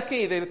dice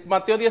aquí de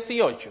Mateo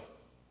 18?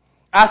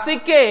 Así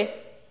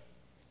que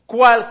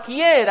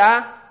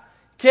cualquiera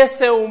que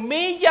se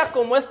humilla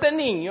como este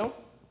niño,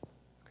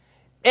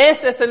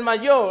 ese es el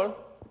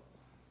mayor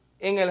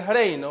en el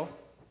reino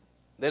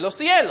de los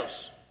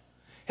cielos.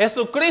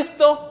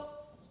 Jesucristo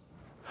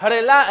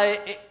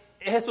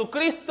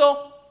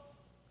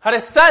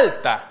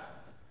resalta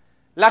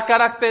la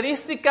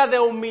característica de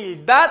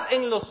humildad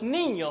en los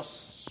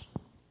niños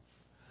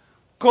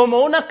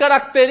como una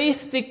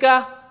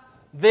característica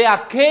de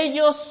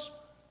aquellos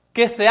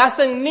que se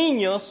hacen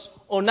niños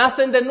o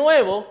nacen de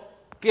nuevo,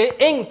 que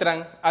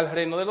entran al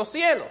reino de los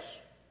cielos.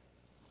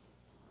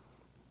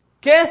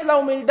 ¿Qué es la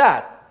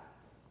humildad?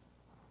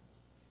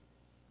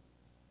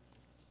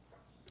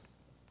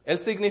 El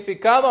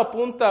significado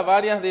apunta a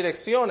varias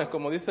direcciones,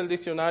 como dice el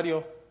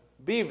diccionario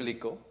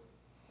bíblico,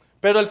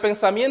 pero el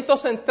pensamiento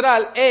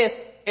central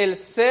es el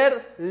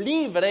ser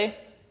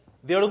libre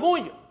de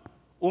orgullo.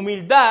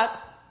 Humildad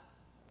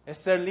es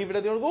ser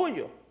libre de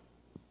orgullo.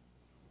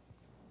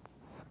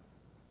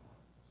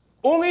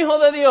 Un hijo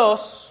de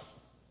Dios,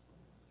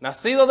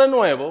 nacido de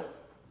nuevo,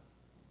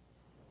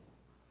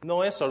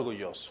 no es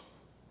orgulloso.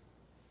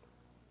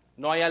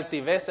 No hay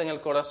altivez en el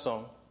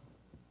corazón,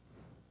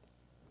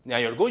 ni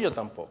hay orgullo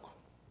tampoco.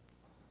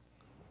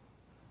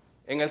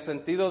 En el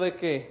sentido de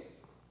que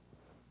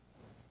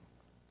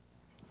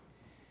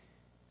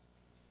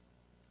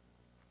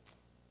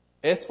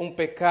es un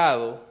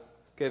pecado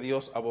que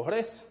Dios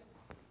aborrece.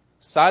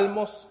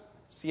 Salmos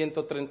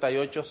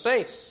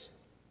 138:6.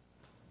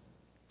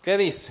 ¿Qué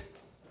dice?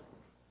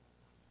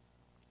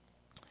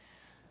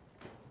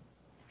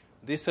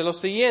 Dice lo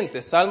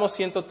siguiente, Salmos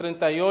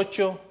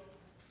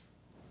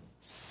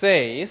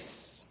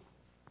 138:6.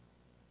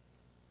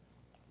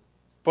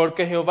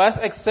 Porque Jehová es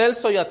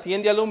excelso y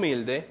atiende al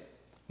humilde,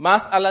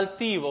 mas al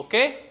altivo,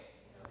 ¿qué?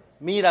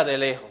 Mira de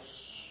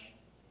lejos.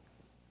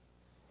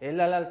 Él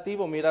al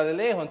altivo mira de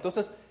lejos.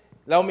 Entonces,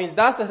 la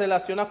humildad se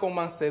relaciona con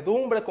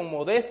mansedumbre, con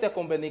modestia,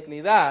 con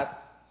benignidad.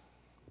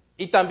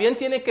 Y también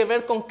tiene que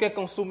ver con qué,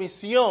 con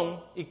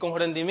sumisión y con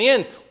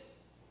rendimiento.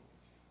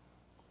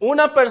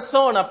 Una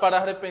persona para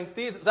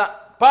arrepentirse, o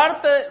sea,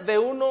 parte de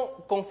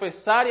uno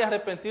confesar y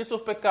arrepentir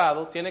sus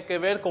pecados tiene que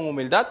ver con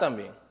humildad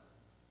también.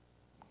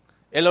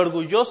 El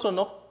orgulloso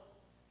no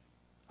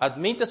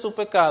admite su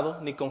pecado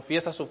ni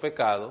confiesa su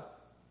pecado,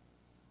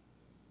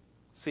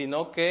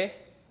 sino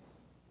que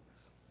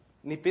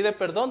ni pide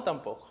perdón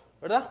tampoco,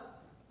 ¿verdad?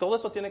 Todo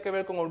eso tiene que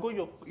ver con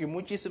orgullo y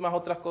muchísimas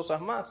otras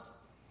cosas más.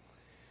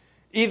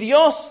 Y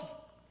Dios,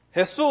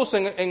 Jesús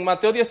en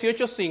Mateo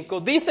 18:5,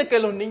 dice que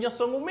los niños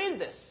son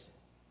humildes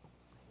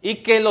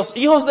y que los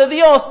hijos de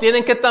Dios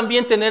tienen que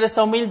también tener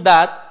esa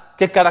humildad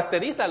que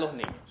caracteriza a los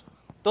niños.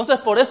 Entonces,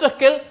 por eso es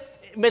que Él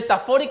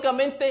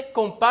metafóricamente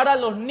compara a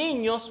los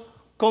niños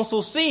con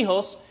sus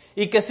hijos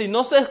y que si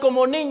no se es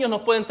como niños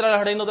no puede entrar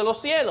al reino de los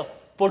cielos,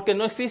 porque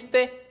no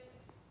existe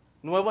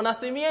nuevo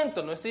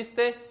nacimiento, no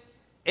existe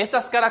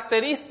esas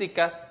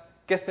características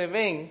que se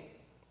ven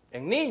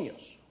en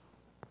niños.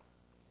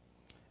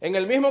 En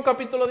el mismo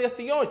capítulo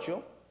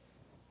 18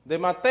 de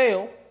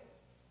Mateo,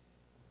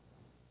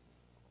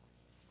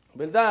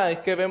 ¿verdad? Es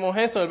que vemos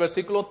eso, el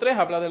versículo 3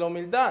 habla de la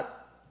humildad.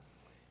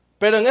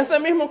 Pero en ese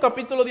mismo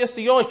capítulo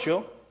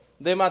 18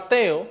 de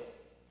Mateo,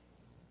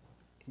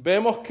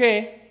 vemos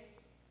que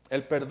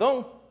el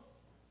perdón,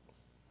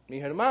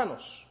 mis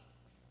hermanos,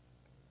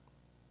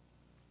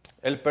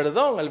 el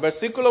perdón, el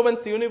versículo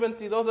 21 y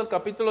 22 del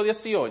capítulo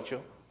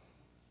 18.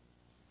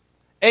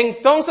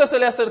 Entonces se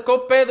le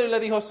acercó Pedro y le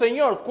dijo,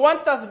 Señor,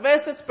 ¿cuántas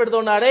veces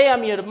perdonaré a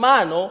mi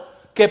hermano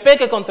que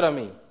peque contra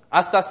mí?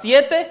 ¿Hasta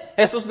 7?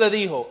 Jesús le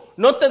dijo,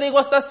 no te digo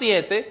hasta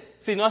 7,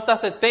 sino hasta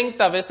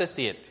 70 veces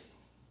 7.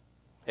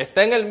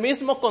 Está en el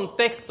mismo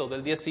contexto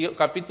del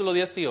capítulo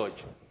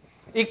 18.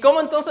 ¿Y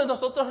cómo entonces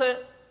nosotros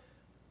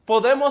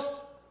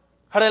podemos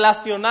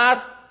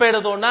relacionar,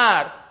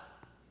 perdonar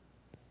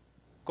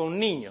con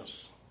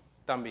niños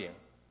también?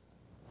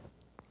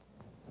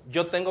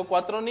 Yo tengo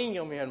 4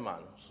 niños, mis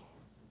hermanos.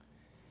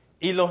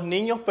 Y los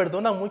niños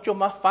perdonan mucho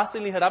más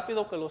fácil y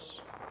rápido que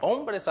los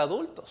hombres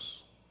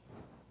adultos.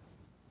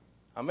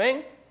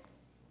 Amén.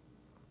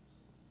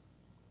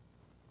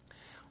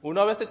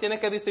 Uno a veces tiene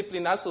que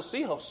disciplinar a sus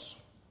hijos.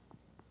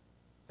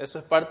 Eso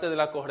es parte de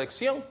la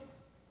corrección.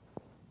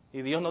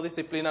 Y Dios nos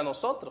disciplina a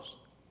nosotros.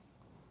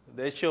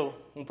 De hecho,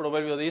 un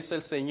proverbio dice,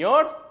 el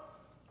Señor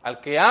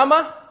al que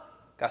ama,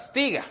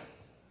 castiga.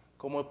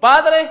 Como el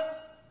padre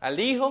al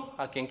hijo,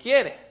 a quien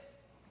quiere.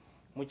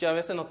 Muchas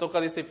veces nos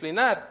toca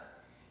disciplinar.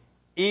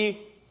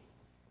 Y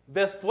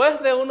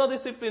después de uno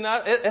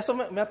disciplinar, eso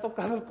me ha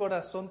tocado el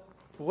corazón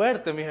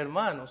fuerte, mis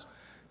hermanos.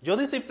 Yo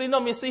disciplino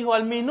a mis hijos,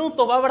 al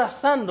minuto va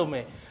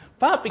abrazándome.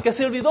 Papi, que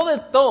se olvidó de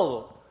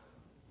todo.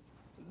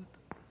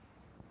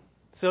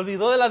 Se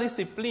olvidó de la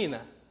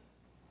disciplina.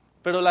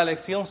 Pero la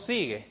lección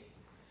sigue.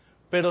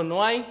 Pero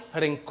no hay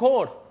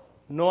rencor,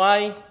 no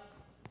hay...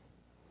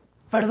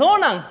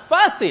 Perdonan,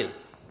 fácil,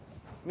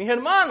 mis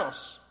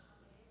hermanos.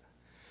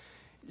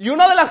 Y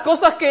una de las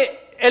cosas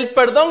que el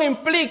perdón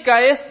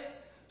implica es,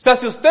 o sea,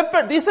 si usted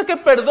dice que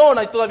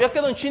perdona y todavía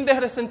queda un chin de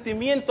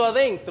resentimiento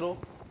adentro,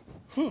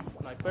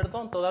 no hay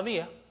perdón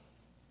todavía.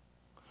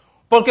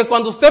 Porque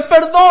cuando usted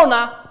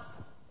perdona,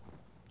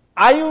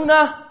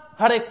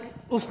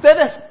 usted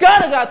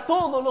descarga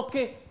todo lo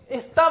que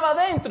estaba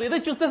adentro y de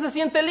hecho usted se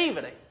siente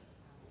libre.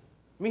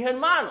 Mis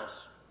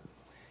hermanos.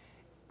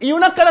 Y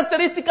una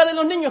característica de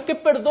los niños es que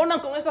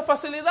perdonan con esa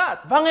facilidad.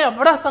 Van y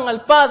abrazan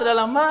al padre, a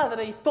la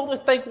madre y todo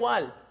está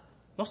igual.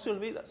 No se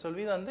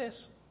olvidan de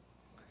eso.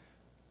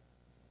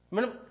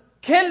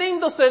 Qué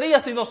lindo sería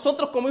si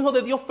nosotros como hijos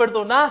de Dios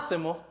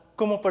perdonásemos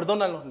como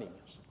perdonan los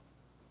niños.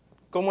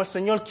 Como el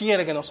Señor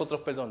quiere que nosotros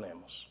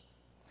perdonemos.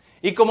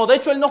 Y como de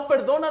hecho Él nos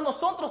perdona a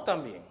nosotros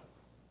también.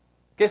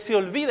 Que se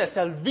olvida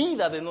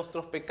de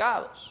nuestros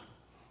pecados.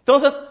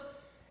 Entonces,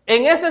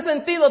 en ese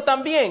sentido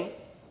también,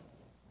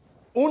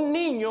 un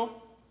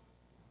niño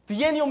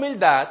tiene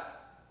humildad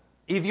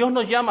y Dios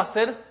nos llama a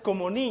ser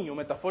como niño,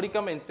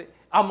 metafóricamente,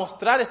 a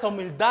mostrar esa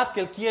humildad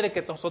que Él quiere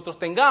que nosotros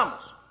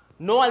tengamos.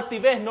 No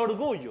altivez, no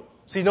orgullo,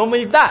 sino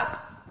humildad.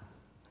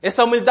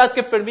 Esa humildad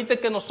que permite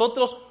que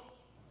nosotros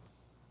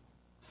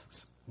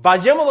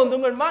vayamos donde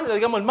un hermano y le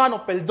digamos,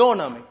 hermano,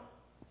 perdóname,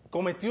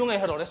 cometí un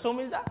error. Esa es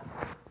humildad.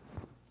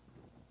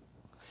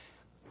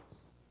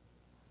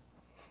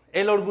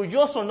 El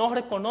orgulloso no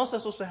reconoce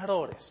sus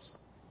errores.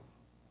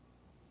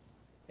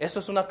 Eso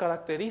es una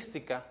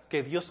característica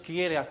que Dios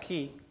quiere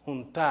aquí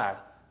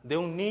juntar de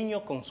un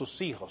niño con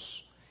sus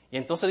hijos. Y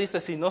entonces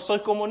dice, si no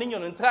sois como niños,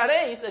 no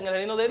entraréis en el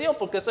reino de Dios,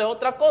 porque eso es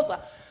otra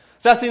cosa.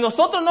 O sea, si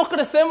nosotros no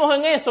crecemos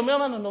en eso, mi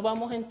hermano, no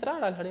vamos a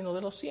entrar al reino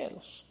de los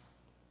cielos.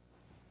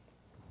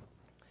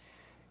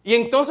 Y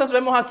entonces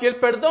vemos aquí el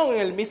perdón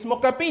en el mismo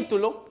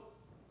capítulo,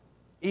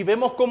 y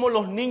vemos cómo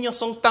los niños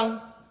son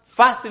tan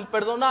fácil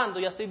perdonando,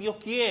 y así Dios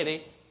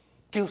quiere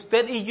que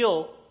usted y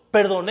yo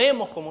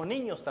perdonemos como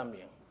niños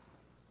también.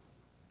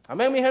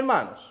 Amén, mis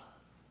hermanos.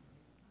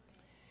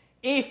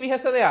 Y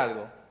fíjese de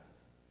algo.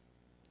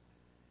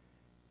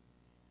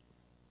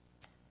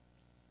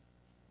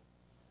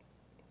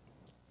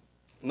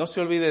 No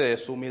se olvide de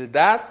su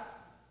humildad,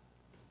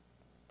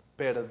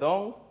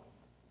 perdón.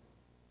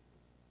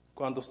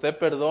 Cuando usted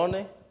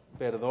perdone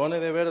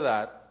de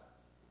verdad,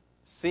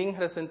 sin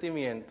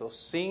resentimiento,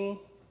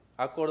 sin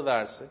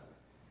acordarse,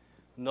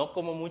 no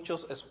como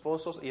muchos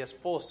esposos y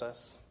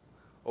esposas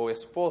o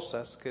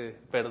esposas que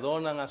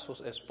perdonan a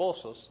sus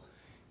esposos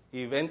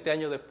y 20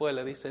 años después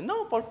le dicen,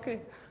 no,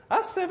 porque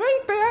hace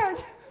 20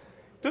 años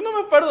tú no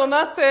me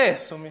perdonaste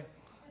eso. Mira.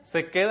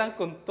 Se quedan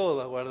con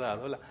todo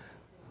guardado, ¿verdad?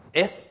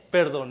 Es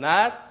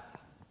perdonar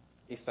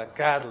y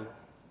sacarlo.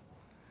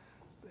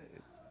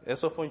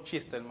 Eso fue un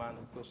chiste, hermano,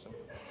 incluso.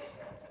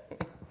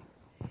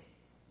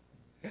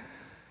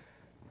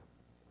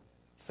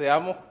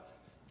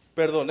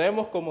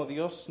 Perdonemos como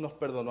Dios nos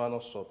perdonó a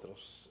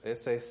nosotros.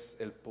 Ese es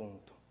el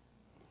punto.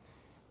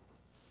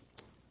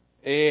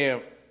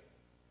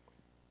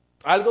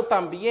 Algo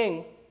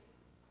también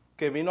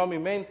que vino a mi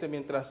mente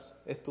mientras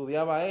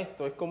estudiaba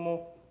esto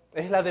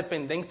es la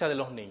dependencia de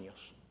los niños.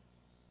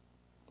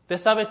 Usted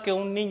sabe que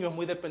un niño es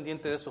muy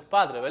dependiente de sus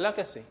padres, ¿verdad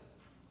que sí?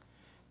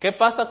 ¿Qué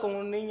pasa con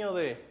un niño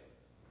de,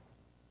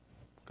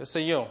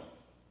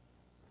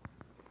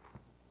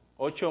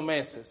 8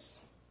 meses?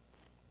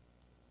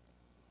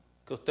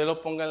 Que usted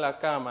lo ponga en la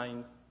cama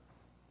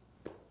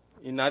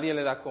y nadie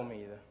le da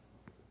comida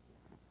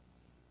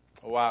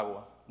o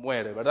agua,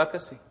 muere, ¿verdad que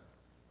sí?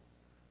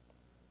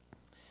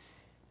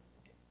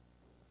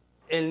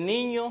 El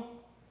niño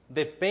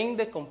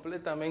depende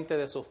completamente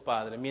de sus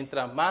padres.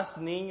 Mientras más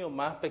niño,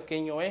 más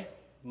pequeño es,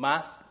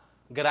 más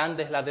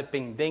grande es la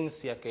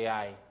dependencia que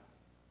hay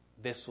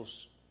de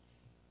sus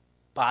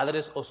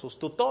padres o sus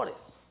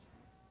tutores.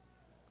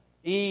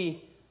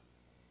 Y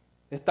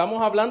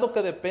Estamos hablando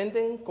que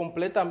dependen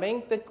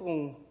completamente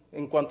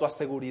en cuanto a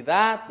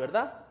seguridad,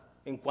 ¿verdad?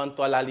 En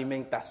cuanto a la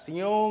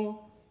alimentación,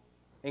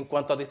 en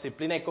cuanto a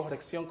disciplina y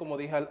corrección, como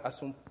dije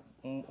hace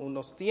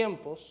unos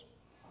tiempos.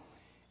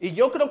 Y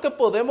yo creo que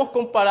podemos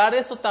comparar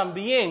eso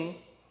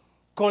también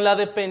con la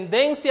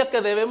dependencia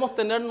que debemos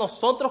tener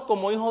nosotros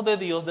como hijos de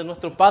Dios, de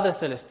nuestro Padre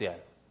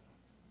Celestial.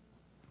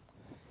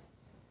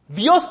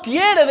 Dios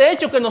quiere, de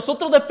hecho, que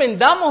nosotros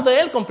dependamos de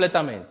Él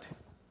completamente.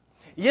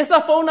 Y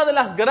esa fue una de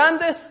las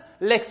grandes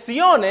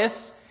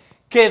lecciones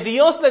que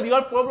Dios le dio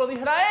al pueblo de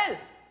Israel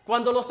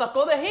cuando lo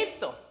sacó de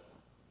Egipto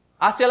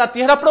hacia la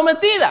tierra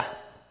prometida.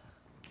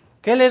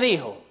 ¿Qué le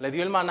dijo? Le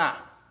dio el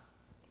maná.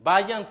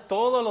 Vayan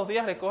todos los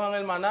días, recojan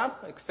el maná,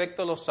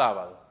 excepto los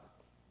sábados.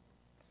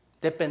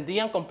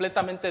 Dependían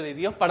completamente de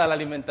Dios para la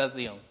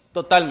alimentación,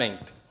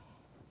 totalmente.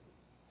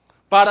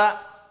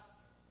 Para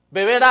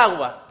beber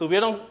agua,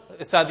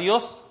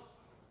 Dios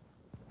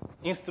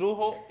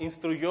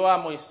instruyó a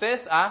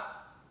Moisés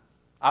a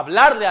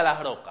hablarle a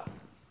la roca.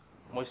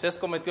 Moisés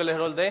cometió el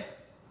error de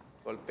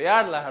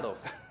golpear la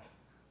roca.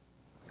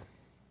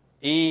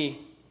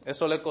 Y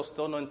eso le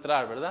costó no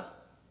entrar, ¿verdad?,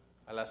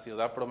 a la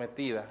ciudad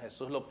prometida.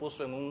 Jesús lo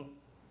puso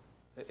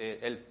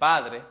el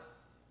Padre,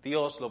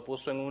 Dios lo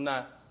puso en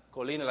una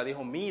colina y le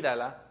dijo,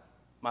 mírala,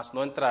 mas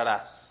no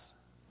entrarás.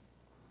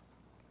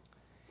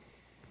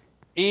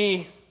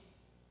 Y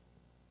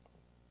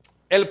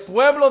el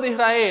pueblo de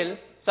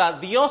Israel,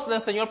 Dios le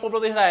enseñó al pueblo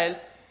de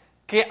Israel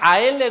que a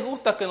Él le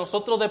gusta que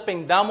nosotros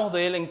dependamos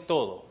de Él en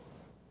todo.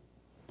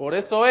 Por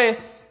eso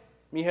es,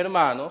 mis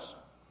hermanos,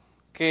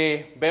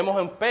 que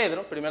vemos en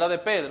Pedro, primera de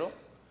Pedro,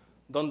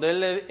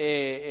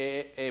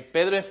 donde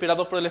Pedro es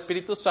inspirado por el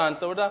Espíritu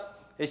Santo, ¿verdad?,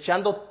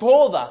 echando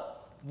toda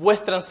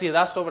vuestra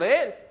ansiedad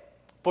sobre Él,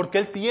 porque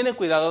Él tiene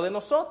cuidado de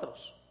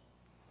nosotros.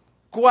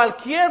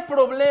 Cualquier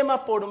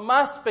problema, por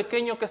más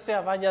pequeño que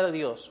sea, vaya a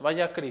Dios,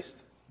 vaya a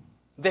Cristo.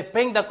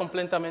 Dependa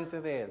completamente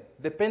de Él,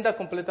 dependa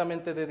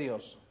completamente de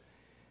Dios.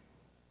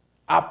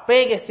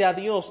 Apéguese a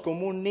Dios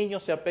como un niño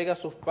se apega a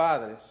sus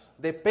padres.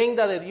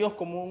 Dependa de Dios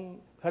como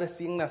un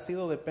recién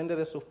nacido depende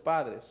de sus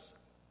padres.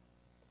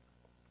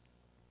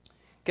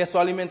 Que su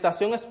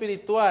alimentación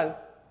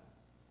espiritual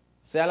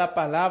sea la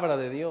palabra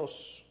de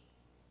Dios,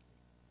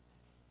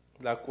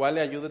 la cual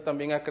le ayude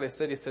también a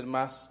crecer y ser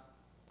más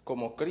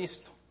como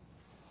Cristo.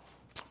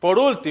 Por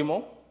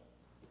último,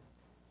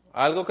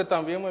 algo que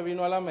también me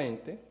vino a la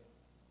mente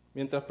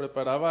mientras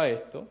preparaba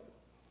esto,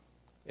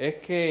 es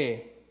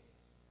que,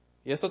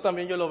 y eso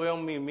también yo lo veo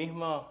en mi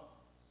misma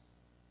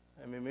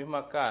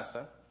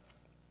casa,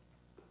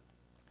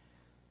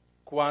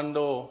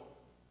 cuando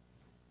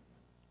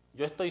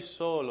yo estoy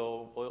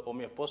solo, o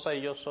mi esposa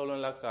y yo solo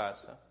en la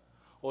casa,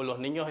 o los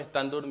niños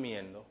están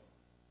durmiendo,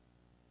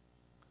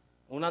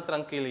 una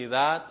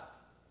tranquilidad,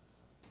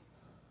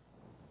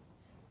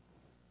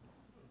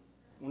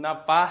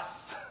 una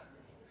paz.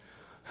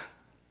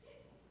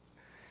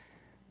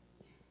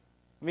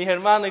 Mis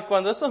hermanos, y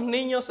cuando esos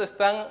niños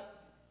están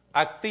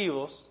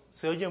activos,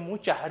 se oye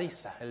mucha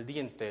risa el día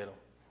entero,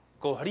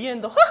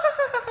 corriendo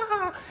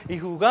y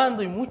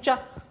jugando, y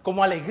mucha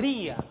como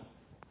alegría.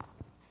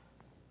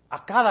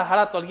 A cada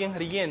rato alguien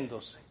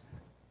riéndose.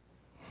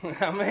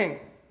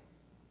 Amén.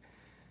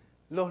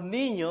 Los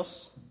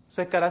niños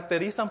se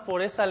caracterizan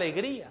por esa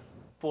alegría,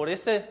 por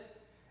esa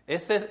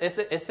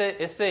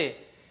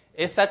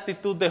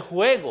actitud de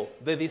juego,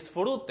 de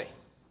disfrute,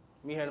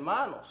 mis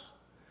hermanos.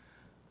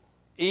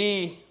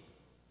 ¿Y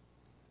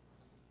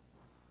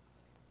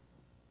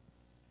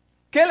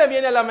qué le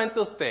viene a la mente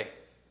a usted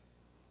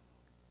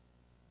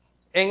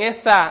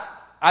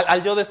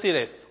al yo decir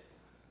esto?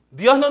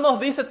 Dios no nos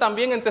dice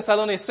también en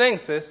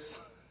Tesalonicenses,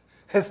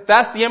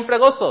 está siempre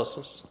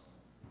gozosos.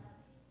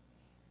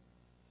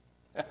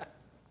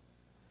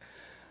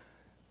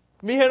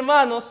 Mis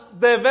hermanos,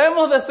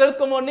 debemos de ser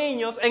como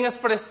niños en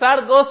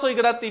expresar gozo y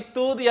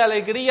gratitud y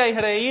alegría y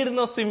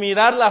reírnos y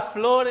mirar las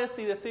flores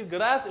y decir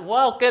gracias,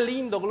 wow, qué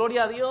lindo,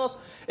 gloria a Dios,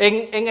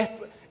 en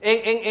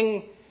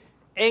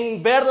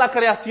ver la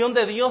creación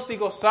de Dios y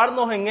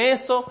gozarnos en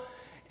eso,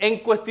 en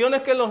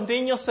cuestiones que los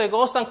niños se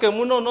gozan, que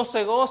uno no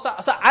se goza.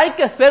 O sea, hay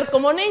que ser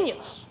como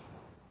niños.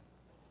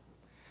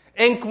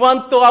 En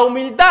cuanto a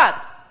humildad,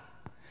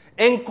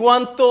 en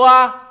cuanto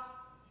a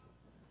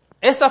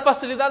esa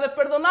facilidad de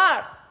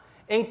perdonar,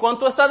 en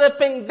cuanto a esa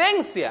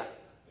dependencia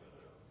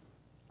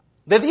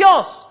de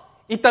Dios,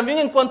 y también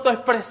en cuanto a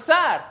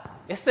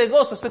expresar ese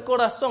gozo, ese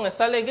corazón,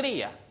 esa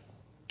alegría,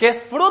 que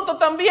es fruto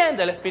también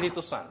del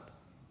Espíritu Santo.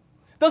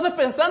 Entonces,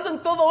 pensando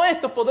en todo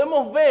esto,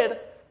 podemos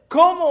ver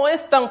cómo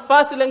es tan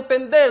fácil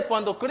entender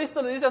cuando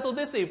Cristo le dice a sus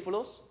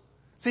discípulos,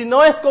 si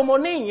no es como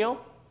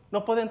niño,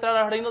 no puede entrar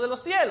al reino de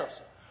los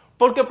cielos.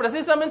 Porque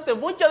precisamente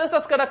muchas de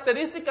esas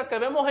características que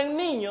vemos en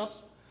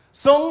niños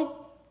son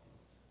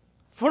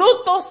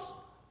frutos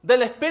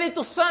del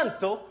Espíritu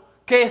Santo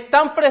que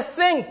están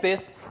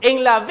presentes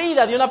en la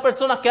vida de una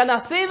persona que ha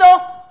nacido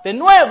de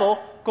nuevo,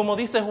 como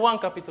dice Juan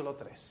capítulo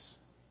 3.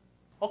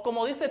 O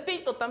como dice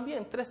Tito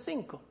también,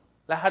 3:5,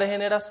 la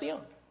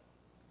regeneración.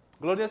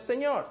 Gloria al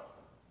Señor.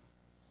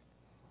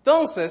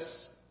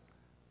 Entonces,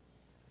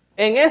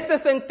 En este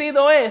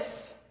sentido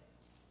es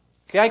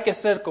que hay que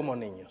ser como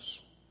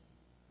niños.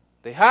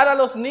 Dejar a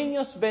los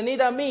niños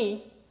venir a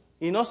mí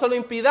y no se lo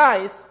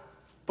impidáis,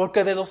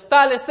 porque de los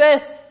tales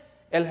es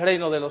el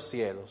reino de los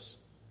cielos.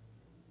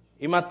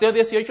 Y Mateo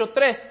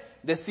 18:3,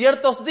 de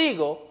cierto os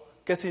digo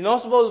que si no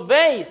os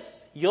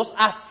volvéis y os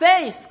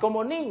hacéis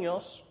como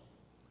niños,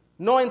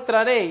 no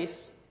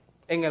entraréis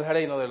en el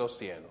reino de los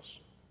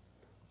cielos.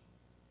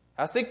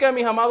 Así que,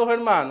 mis amados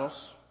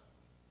hermanos,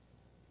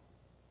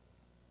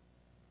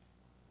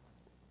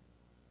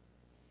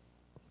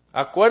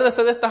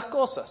 acuérdese de estas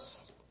cosas.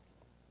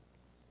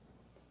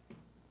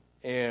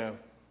 Es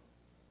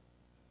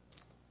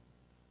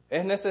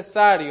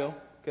necesario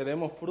que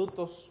demos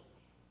frutos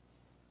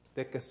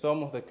de que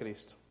somos de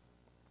Cristo.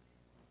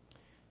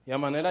 Y a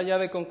manera ya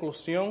de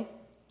conclusión,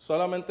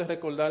 solamente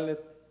recordarle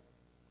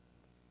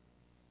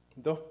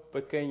dos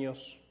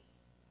pequeños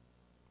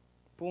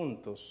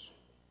puntos.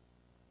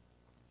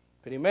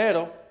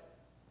 Primero,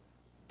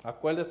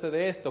 acuérdese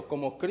de esto,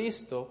 como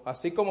Cristo,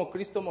 así como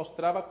Cristo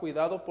mostraba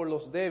cuidado por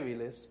los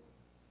débiles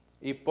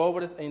y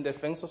pobres e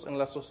indefensos en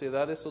la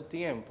sociedad de su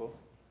tiempo,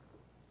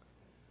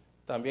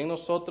 también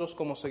nosotros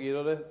como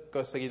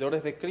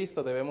seguidores de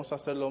Cristo debemos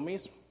hacer lo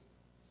mismo.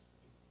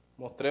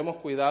 Mostremos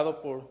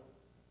cuidado por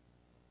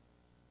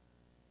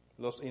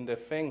los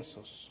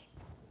indefensos.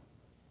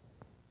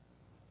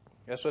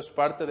 Eso es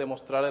parte de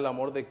mostrar el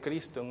amor de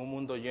Cristo en un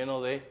mundo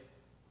lleno de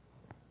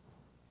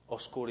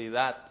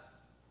oscuridad.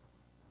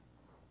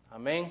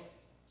 Amén.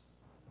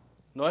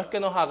 No es que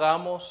nos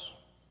hagamos,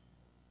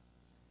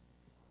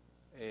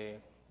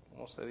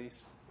 ¿cómo se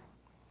dice?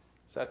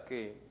 O sea,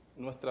 que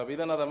nuestra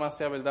vida nada más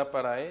sea verdad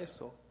para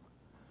eso.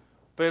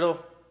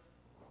 Pero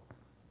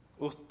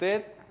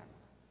usted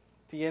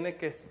tiene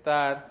que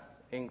estar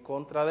en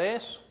contra de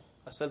eso,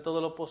 hacer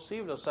todo lo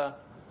posible. O sea,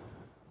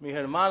 mis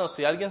hermanos,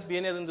 si alguien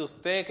viene donde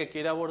usted que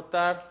quiere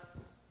abortar,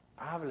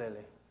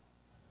 háblele.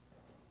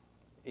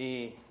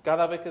 Y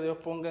cada vez que Dios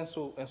ponga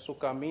en su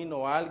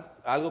camino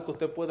algo que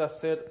usted pueda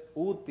hacer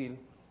útil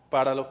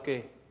para lo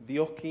que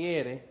Dios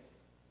quiere,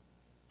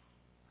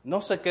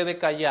 no se quede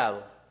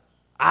callado,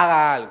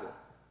 haga algo,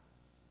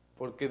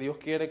 porque Dios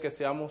quiere que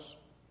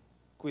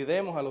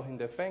cuidemos a los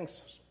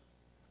indefensos.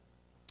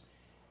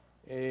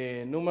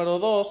 Número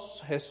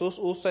 2, Jesús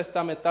usa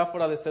esta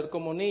metáfora de ser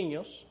como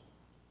niños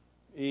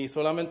y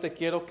solamente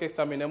quiero que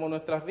examinemos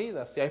nuestras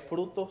vidas. Si hay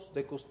frutos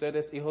de que usted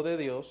es hijo de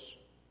Dios,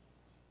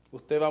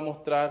 usted va a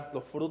mostrar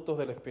los frutos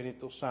del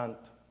Espíritu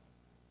Santo.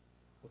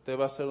 Usted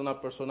va a ser una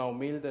persona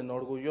humilde, no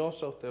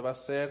orgullosa. Usted va a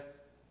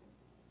ser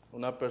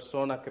una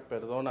persona que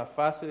perdona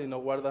fácil y no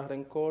guarda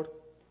rencor,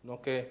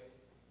 no que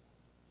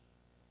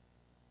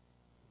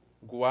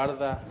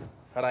guarda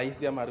raíz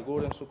de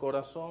amargura en su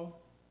corazón.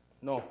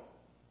 No.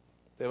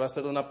 Usted va a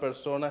ser una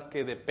persona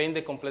que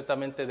depende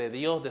completamente de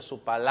Dios, de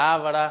su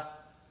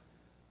palabra,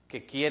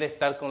 que quiere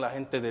estar con la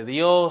gente de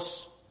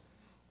Dios,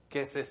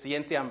 que se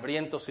siente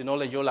hambriento si no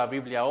leyó la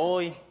Biblia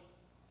hoy,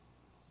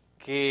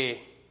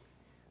 que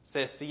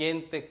se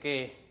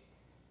siente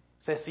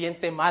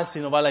mal si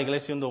no va a la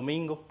iglesia un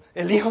domingo.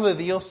 El Hijo de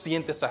Dios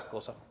siente esas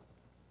cosas,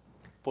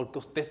 porque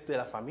usted es de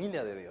la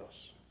familia de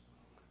Dios.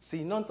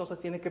 Si no, entonces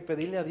tiene que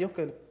pedirle a Dios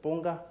que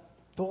ponga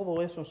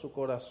todo eso en su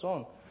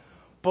corazón,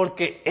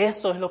 porque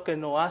eso es lo que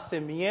nos hace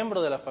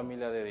miembro de la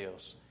familia de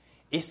Dios.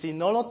 Y si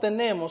no lo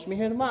tenemos, mis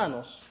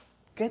hermanos,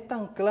 ¿qué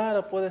tan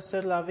clara puede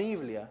ser la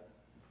Biblia?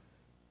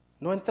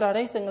 No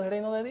entraréis en el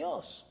reino de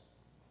Dios.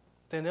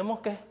 Tenemos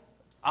que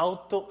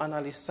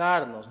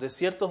autoanalizarnos. De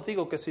cierto os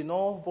digo que si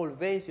no os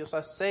volvéis y os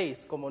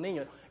hacéis como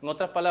niños, en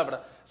otras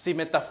palabras, si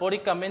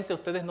metafóricamente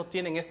ustedes no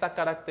tienen esta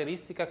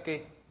característica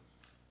que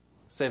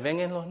se ven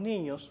en los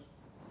niños,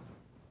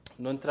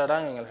 no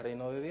entrarán en el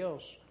reino de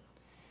Dios.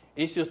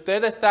 Y si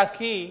usted está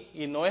aquí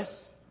y no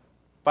es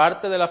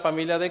parte de la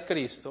familia de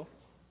Cristo,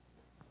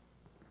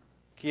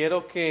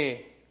 quiero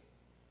que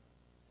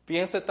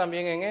piense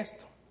también en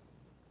esto.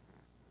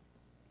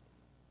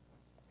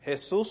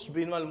 Jesús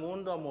vino al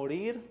mundo a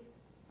morir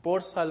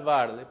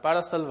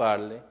para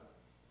salvarle,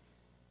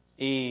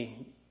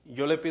 y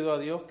yo le pido a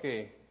Dios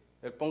que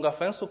Él ponga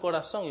fe en su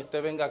corazón y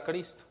usted venga a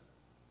Cristo.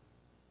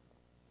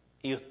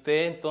 Y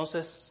usted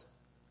entonces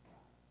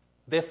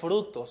dé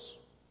frutos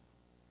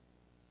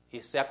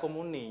y sea como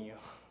un niño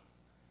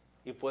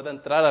y pueda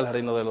entrar al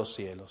reino de los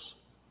cielos.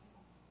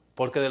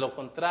 Porque de lo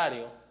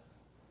contrario,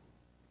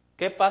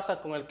 ¿qué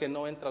pasa con el que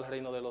no entra al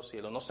reino de los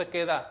cielos? No se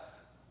queda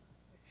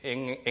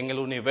en el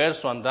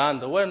universo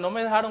andando. Bueno, no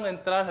me dejaron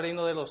entrar al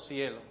reino de los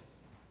cielos.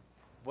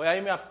 Voy a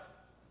irme a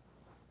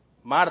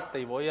Marte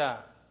y voy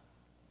a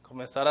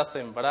comenzar a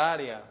sembrar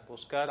y a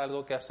buscar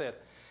algo que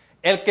hacer.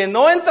 El que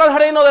no entra al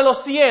reino de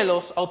los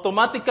cielos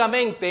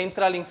automáticamente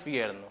entra al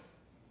infierno.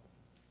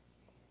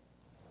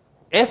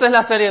 Esa es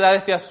la seriedad de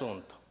este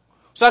asunto.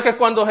 O sea que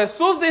cuando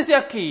Jesús dice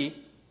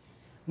aquí,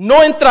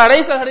 no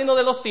entraréis al reino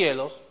de los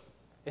cielos,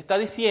 está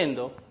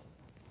diciendo,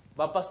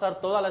 va a pasar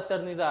toda la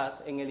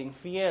eternidad en el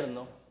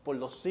infierno por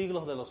los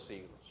siglos de los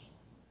siglos.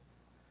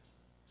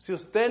 Si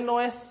usted no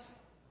es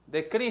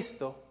de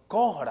Cristo,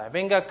 corra,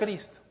 venga a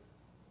Cristo,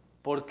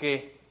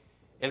 porque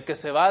El que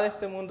se va de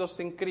este mundo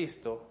sin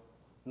Cristo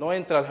no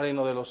entra al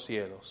reino de los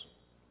cielos,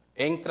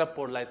 entra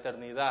por la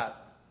eternidad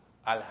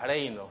al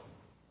reino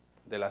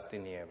de las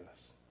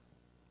tinieblas.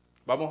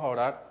 Vamos a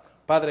orar.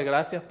 Padre,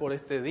 gracias por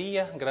este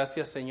día,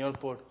 gracias Señor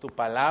por tu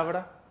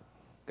palabra,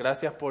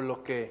 gracias por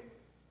lo que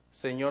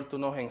Señor tú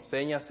nos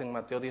enseñas en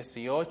Mateo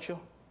 18,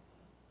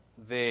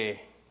 de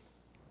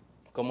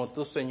como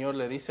tú Señor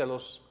le dijiste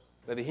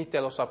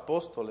a los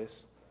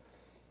apóstoles,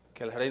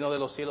 que el reino de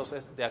los cielos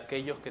es de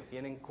aquellos que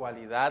tienen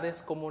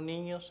cualidades como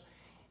niños,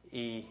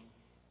 y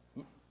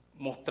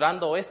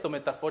mostrando esto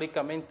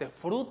metafóricamente,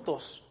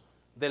 frutos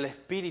del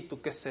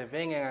Espíritu que se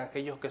ven en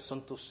aquellos que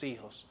son tus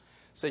hijos.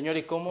 Señor,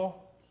 y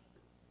cómo,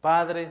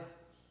 Padre,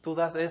 tú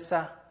das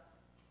esa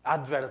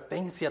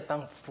advertencia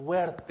tan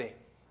fuerte,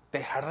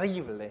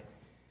 terrible,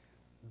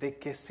 de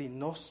que si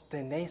no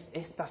tenéis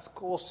estas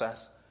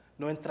cosas,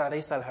 no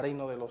entraréis al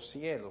reino de los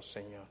cielos,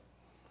 Señor.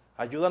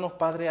 Ayúdanos,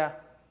 Padre,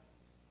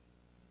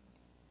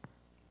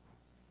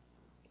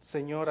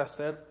 Señor, a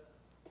ser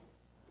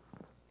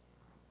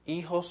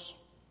hijos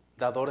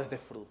dadores de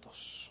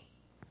frutos.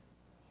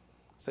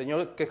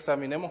 Señor, que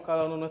examinemos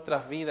cada uno de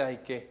nuestras vidas y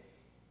que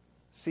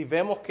si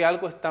vemos que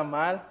algo está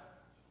mal,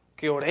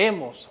 que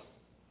oremos,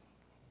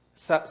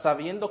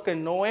 sabiendo que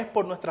no es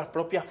por nuestras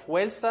propias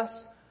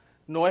fuerzas,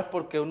 no es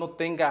porque uno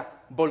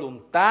tenga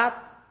voluntad,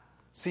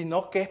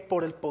 sino que es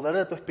por el poder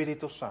de tu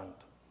Espíritu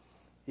Santo.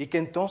 Y que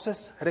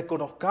entonces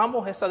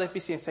reconozcamos esa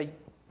deficiencia y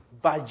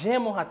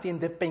vayamos a ti en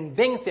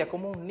dependencia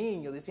como un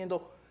niño,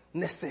 diciendo,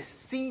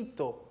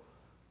 necesito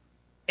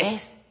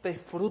este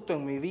fruto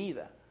en mi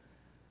vida.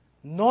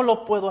 No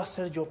lo puedo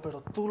hacer yo,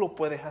 pero tú lo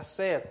puedes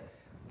hacer.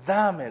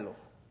 Dámelo.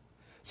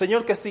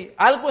 Señor, que si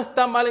algo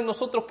está mal en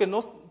nosotros,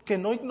 que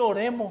no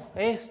ignoremos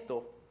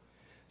esto,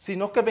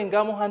 sino que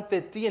vengamos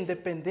ante ti en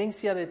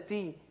dependencia de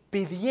ti,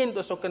 pidiendo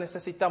eso que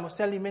necesitamos,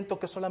 ese alimento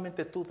que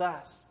solamente tú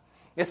das,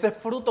 ese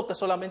fruto que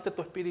solamente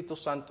tu Espíritu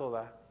Santo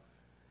da.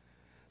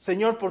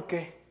 Señor,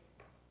 porque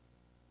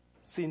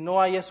si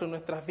no hay eso en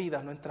nuestras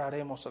vidas, no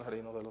entraremos al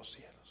reino de los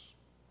cielos.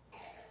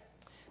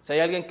 Si hay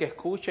alguien que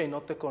escucha y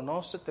no te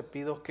conoce, te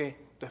pido que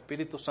tu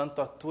Espíritu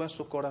Santo actúe en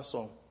su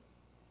corazón,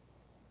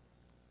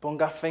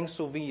 ponga fe en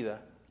su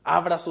vida,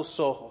 abra sus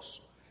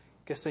ojos,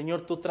 que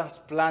Señor tú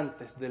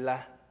trasplantes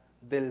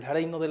del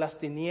reino de las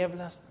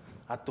tinieblas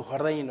a tu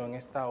reino en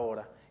esta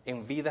hora,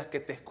 en vidas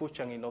que te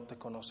escuchan y no te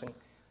conocen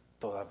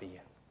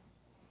todavía.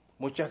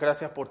 Muchas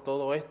gracias por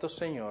todo esto,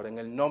 Señor, en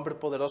el nombre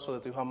poderoso de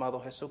tu Hijo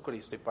amado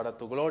Jesucristo y para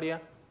tu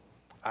gloria.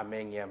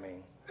 Amén y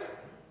amén.